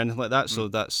certificates or anything like that. So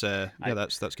that's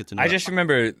good to know. I just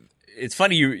remember it's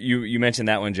funny you mentioned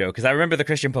that one, Joe, because I remember the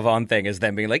Christian Pavon thing as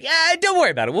them being like, yeah, don't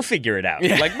worry about it. We'll figure it out.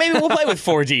 Yeah. Like, maybe we'll play with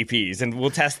 4 DPs and we'll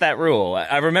test that rule.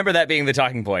 I remember that being the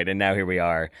talking point, and now here we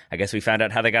are. I guess we found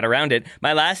out how they got around it.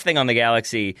 My last thing on the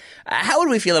Galaxy, how would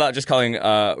we feel about just calling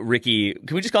Ricky,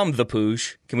 can we just call him the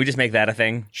Pooge? Can we just make that a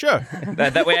thing? Sure.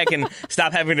 that way I can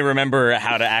stop having to remember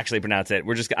how to actually pronounce it.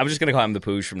 I'm just going to call him the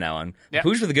Pooge from now on. Yep.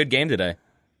 Pooge with a good game today.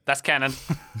 That's canon.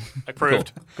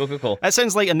 Approved. Cool. That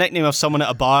sounds like a nickname of someone at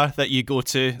a bar that you go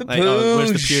to. Like,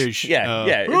 where's the Puge?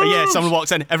 Yeah. Someone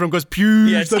walks in, everyone goes,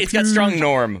 Puge. Yeah, it's got strong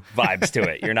Norm vibes to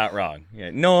it. You're not wrong. Yeah,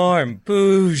 Norm,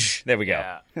 Puge. There we go.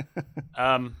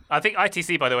 Yeah. I think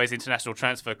ITC, by the way, is international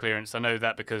transfer clearance. I know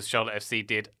that because Charlotte FC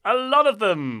did a lot of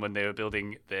them when they were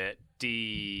building their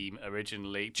team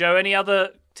originally. Joe, any other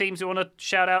teams you want to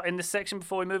shout out in this section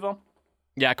before we move on?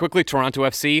 Yeah, quickly, Toronto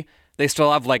FC. They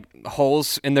still have like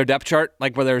holes in their depth chart,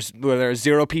 like where there's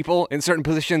 0 people in certain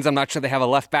positions. I'm not sure they have a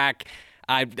left back.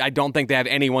 I don't think they have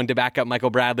anyone to back up Michael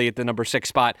Bradley at the number 6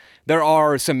 spot. There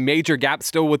are some major gaps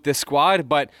still with this squad,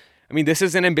 but I mean, this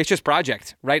is an ambitious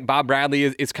project, right? Bob Bradley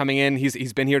is coming in.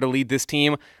 He's been here to lead this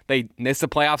team. They missed the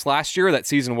playoffs last year. That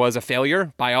season was a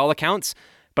failure by all accounts.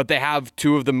 But they have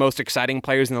 2 of the most exciting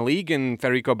players in the league in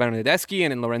Federico Bernardeschi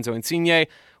and in Lorenzo Insigne.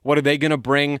 What are they going to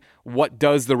bring? What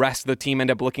does the rest of the team end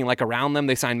up looking like around them?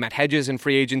 They signed Matt Hedges in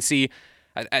free agency.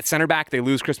 At center back, they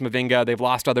lose Chris Mavinga. They've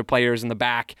lost other players in the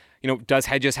back. Does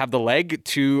Hedges have the legs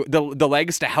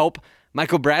to help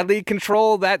Michael Bradley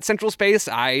control that central space?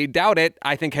 I doubt it.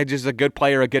 I think Hedges is a good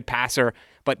player, a good passer,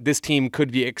 but this team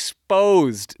could be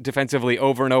exposed defensively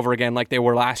over and over again like they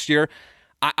were last year.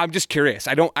 I'm just curious.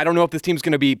 I don't know if this team's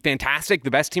going to be fantastic, the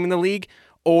best team in the league,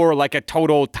 or like a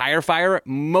total tire fire,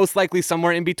 most likely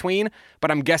somewhere in between.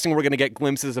 But I'm guessing we're going to get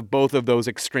glimpses of both of those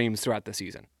extremes throughout the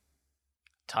season.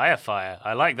 Tire fire.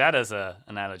 I like that as an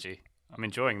analogy. I'm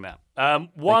enjoying that.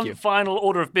 One final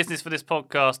order of business for this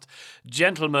podcast.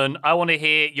 Gentlemen, I want to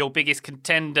hear your biggest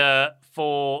contender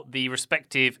for the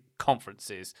respective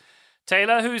conferences.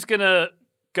 Taylor, who's going to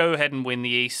go ahead and win the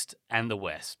East and the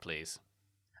West, please?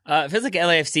 It feels like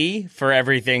LAFC, for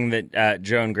everything that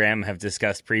Joe and Graham have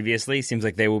discussed previously, seems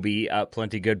like they will be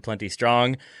plenty good, plenty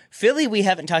strong. Philly, we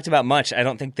haven't talked about much. I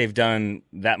don't think they've done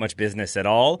that much business at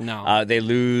all. No. They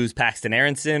lose Paxton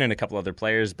Aronson and a couple other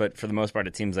players, but for the most part,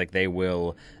 it seems like they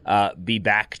will be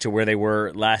back to where they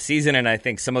were last season. And I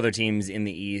think some other teams in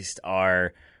the East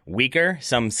are weaker,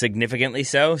 some significantly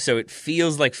so. So it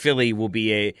feels like Philly will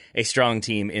be a strong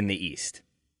team in the East.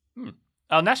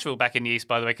 Oh, Nashville back in the East,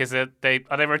 by the way, because are they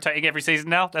rotating every season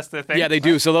now? That's the thing? Yeah, they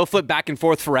do. So they'll flip back and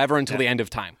forth forever until the end of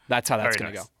time. That's how that's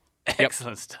going to go.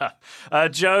 Excellent stuff.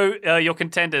 Joe, your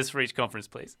contenders for each conference,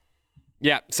 please.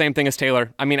 Yeah, same thing as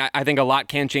Taylor. I mean, I think a lot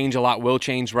can change, a lot will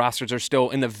change. Rosters are still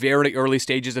in the very early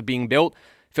stages of being built.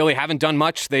 Philly haven't done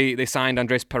much. They signed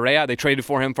Andres Perea. They traded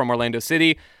for him from Orlando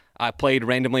City. Played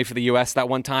randomly for the U.S. that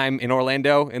one time in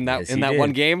Orlando in that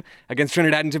one game against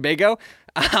Trinidad and Tobago.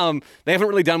 They haven't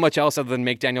really done much else other than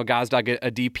make Daniel Gazdag a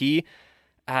DP.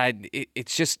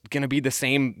 It's just going to be the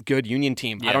same good Union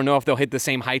team. Yeah. I don't know if they'll hit the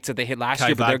same heights that they hit last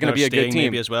year, but they're going to be a good team.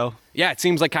 Maybe as well. Yeah, it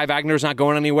seems like Kai Wagner's not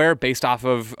going anywhere based off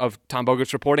of Tom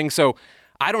Bogert's reporting. So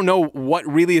I don't know what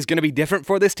really is going to be different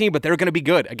for this team, but they're going to be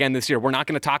good again this year. We're not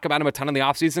going to talk about them a ton in the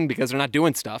offseason because they're not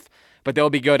doing stuff, but they'll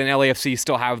be good. And LAFC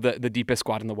still have the deepest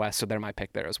squad in the West, so they're my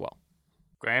pick there as well.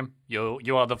 Graham,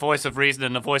 you are the voice of reason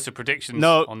and the voice of predictions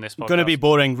on this podcast. Going to be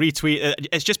boring. Retweet.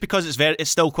 It's just because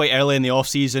it's still quite early in the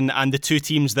off-season, and the 2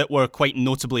 teams that were quite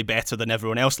notably better than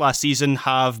everyone else last season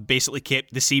have basically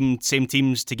kept the same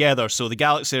teams together. So the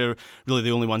Galaxy are really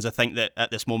the only ones I think that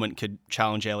at this moment could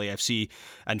challenge LAFC,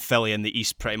 and Philly in the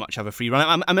East pretty much have a free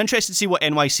run. I'm interested to see what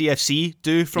NYCFC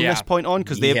do from this point on,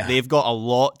 because they've got a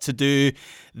lot to do.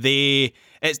 They're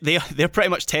pretty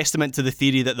much testament to the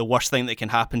theory that the worst thing that can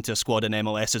happen to a squad in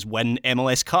MLS is win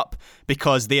MLS Cup,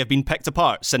 because they have been picked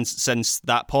apart since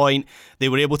that point. They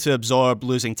were able to absorb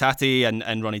losing Tati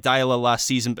and Ronnie Dyla last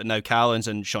season, but now Callens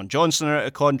and Sean Johnson are out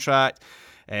of contract.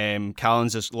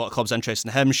 Callens, there's a lot of clubs interested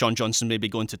in him. Sean Johnson may be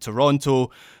going to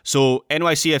Toronto. So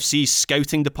NYCFC's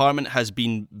scouting department has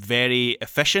been very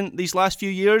efficient these last few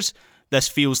years. This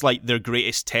feels like their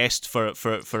greatest test for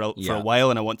a while,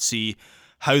 and I want to see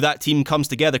how that team comes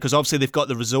together, because obviously they've got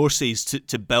the resources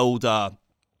to build a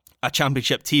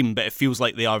championship team, but it feels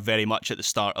like they are very much at the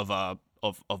start of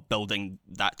of building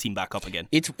that team back up again.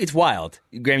 It's wild.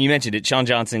 Graham, you mentioned it. Sean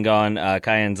Johnson gone,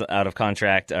 Collins out of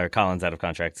contract,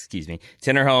 excuse me.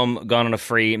 Tinnerholm gone on a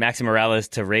free, Maxi Morales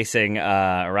to Racing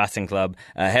Club,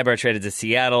 Heber traded to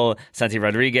Seattle, Santi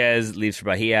Rodriguez leaves for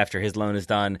Bahia after his loan is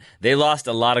done. They lost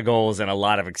a lot of goals and a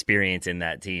lot of experience in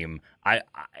that team.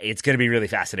 It's going to be really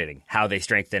fascinating how they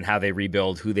strengthen, how they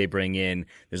rebuild, who they bring in.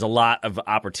 There's a lot of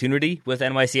opportunity with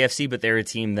NYCFC, but they're a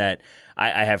team that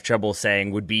I have trouble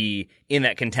saying would be in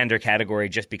that contender category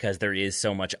just because there is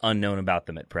so much unknown about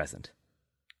them at present.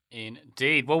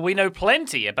 Indeed. Well, we know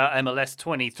plenty about MLS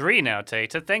 23 now,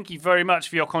 Tater. Thank you very much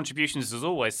for your contributions as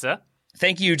always, sir.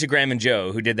 Thank you to Graham and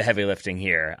Joe, who did the heavy lifting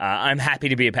here. I'm happy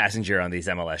to be a passenger on these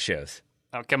MLS shows.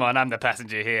 Oh, come on. I'm the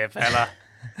passenger here, fella.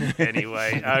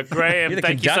 Anyway, Graham,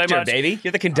 thank you so conductor, much. baby.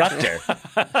 You're the conductor.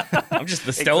 I'm just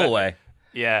the stowaway.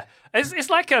 Yeah. It's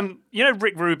like,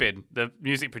 Rick Rubin, the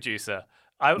music producer.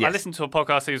 I listened to a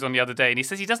podcast he was on the other day, and he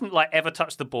says he doesn't ever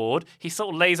touch the board. He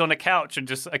sort of lays on a couch and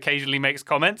just occasionally makes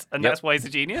comments, and that's why he's a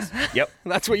genius. Yep.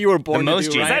 That's what you were born to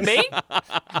do, Is that me?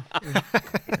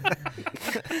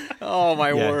 Oh,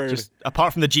 my word. Just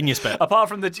apart from the genius bit. Apart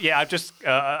from I've just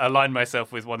aligned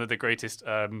myself with one of the greatest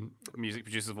music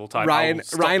producers of all time.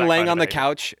 Ryan laying on the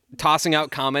couch, tossing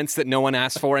out comments that no one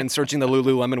asked for and searching the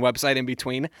Lululemon website in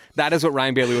between. That is what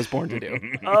Ryan Bailey was born to do.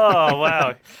 Oh,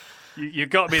 wow. You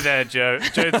got me there, Joe.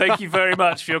 Joe, thank you very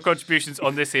much for your contributions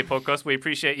on this here podcast. We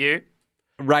appreciate you.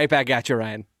 Right back at you,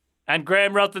 Ryan. And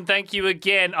Graham Ruthven, thank you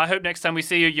again. I hope next time we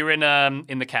see you, you're in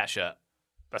the cat shirt.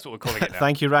 That's what we're calling it now.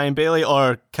 Thank you, Ryan Bailey,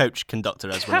 or couch conductor,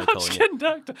 as we're calling Couch it.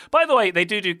 conductor. By the way, they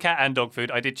do cat and dog food.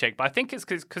 I did check, but I think it's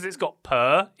because it's got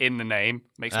purr in the name.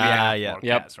 Makes me more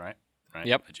cats, right?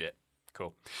 Yep. Legit.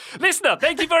 Cool. Listener,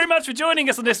 thank you very much for joining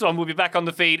us on this one. We'll be back on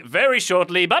the feed very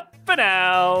shortly, but for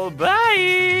now,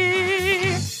 bye!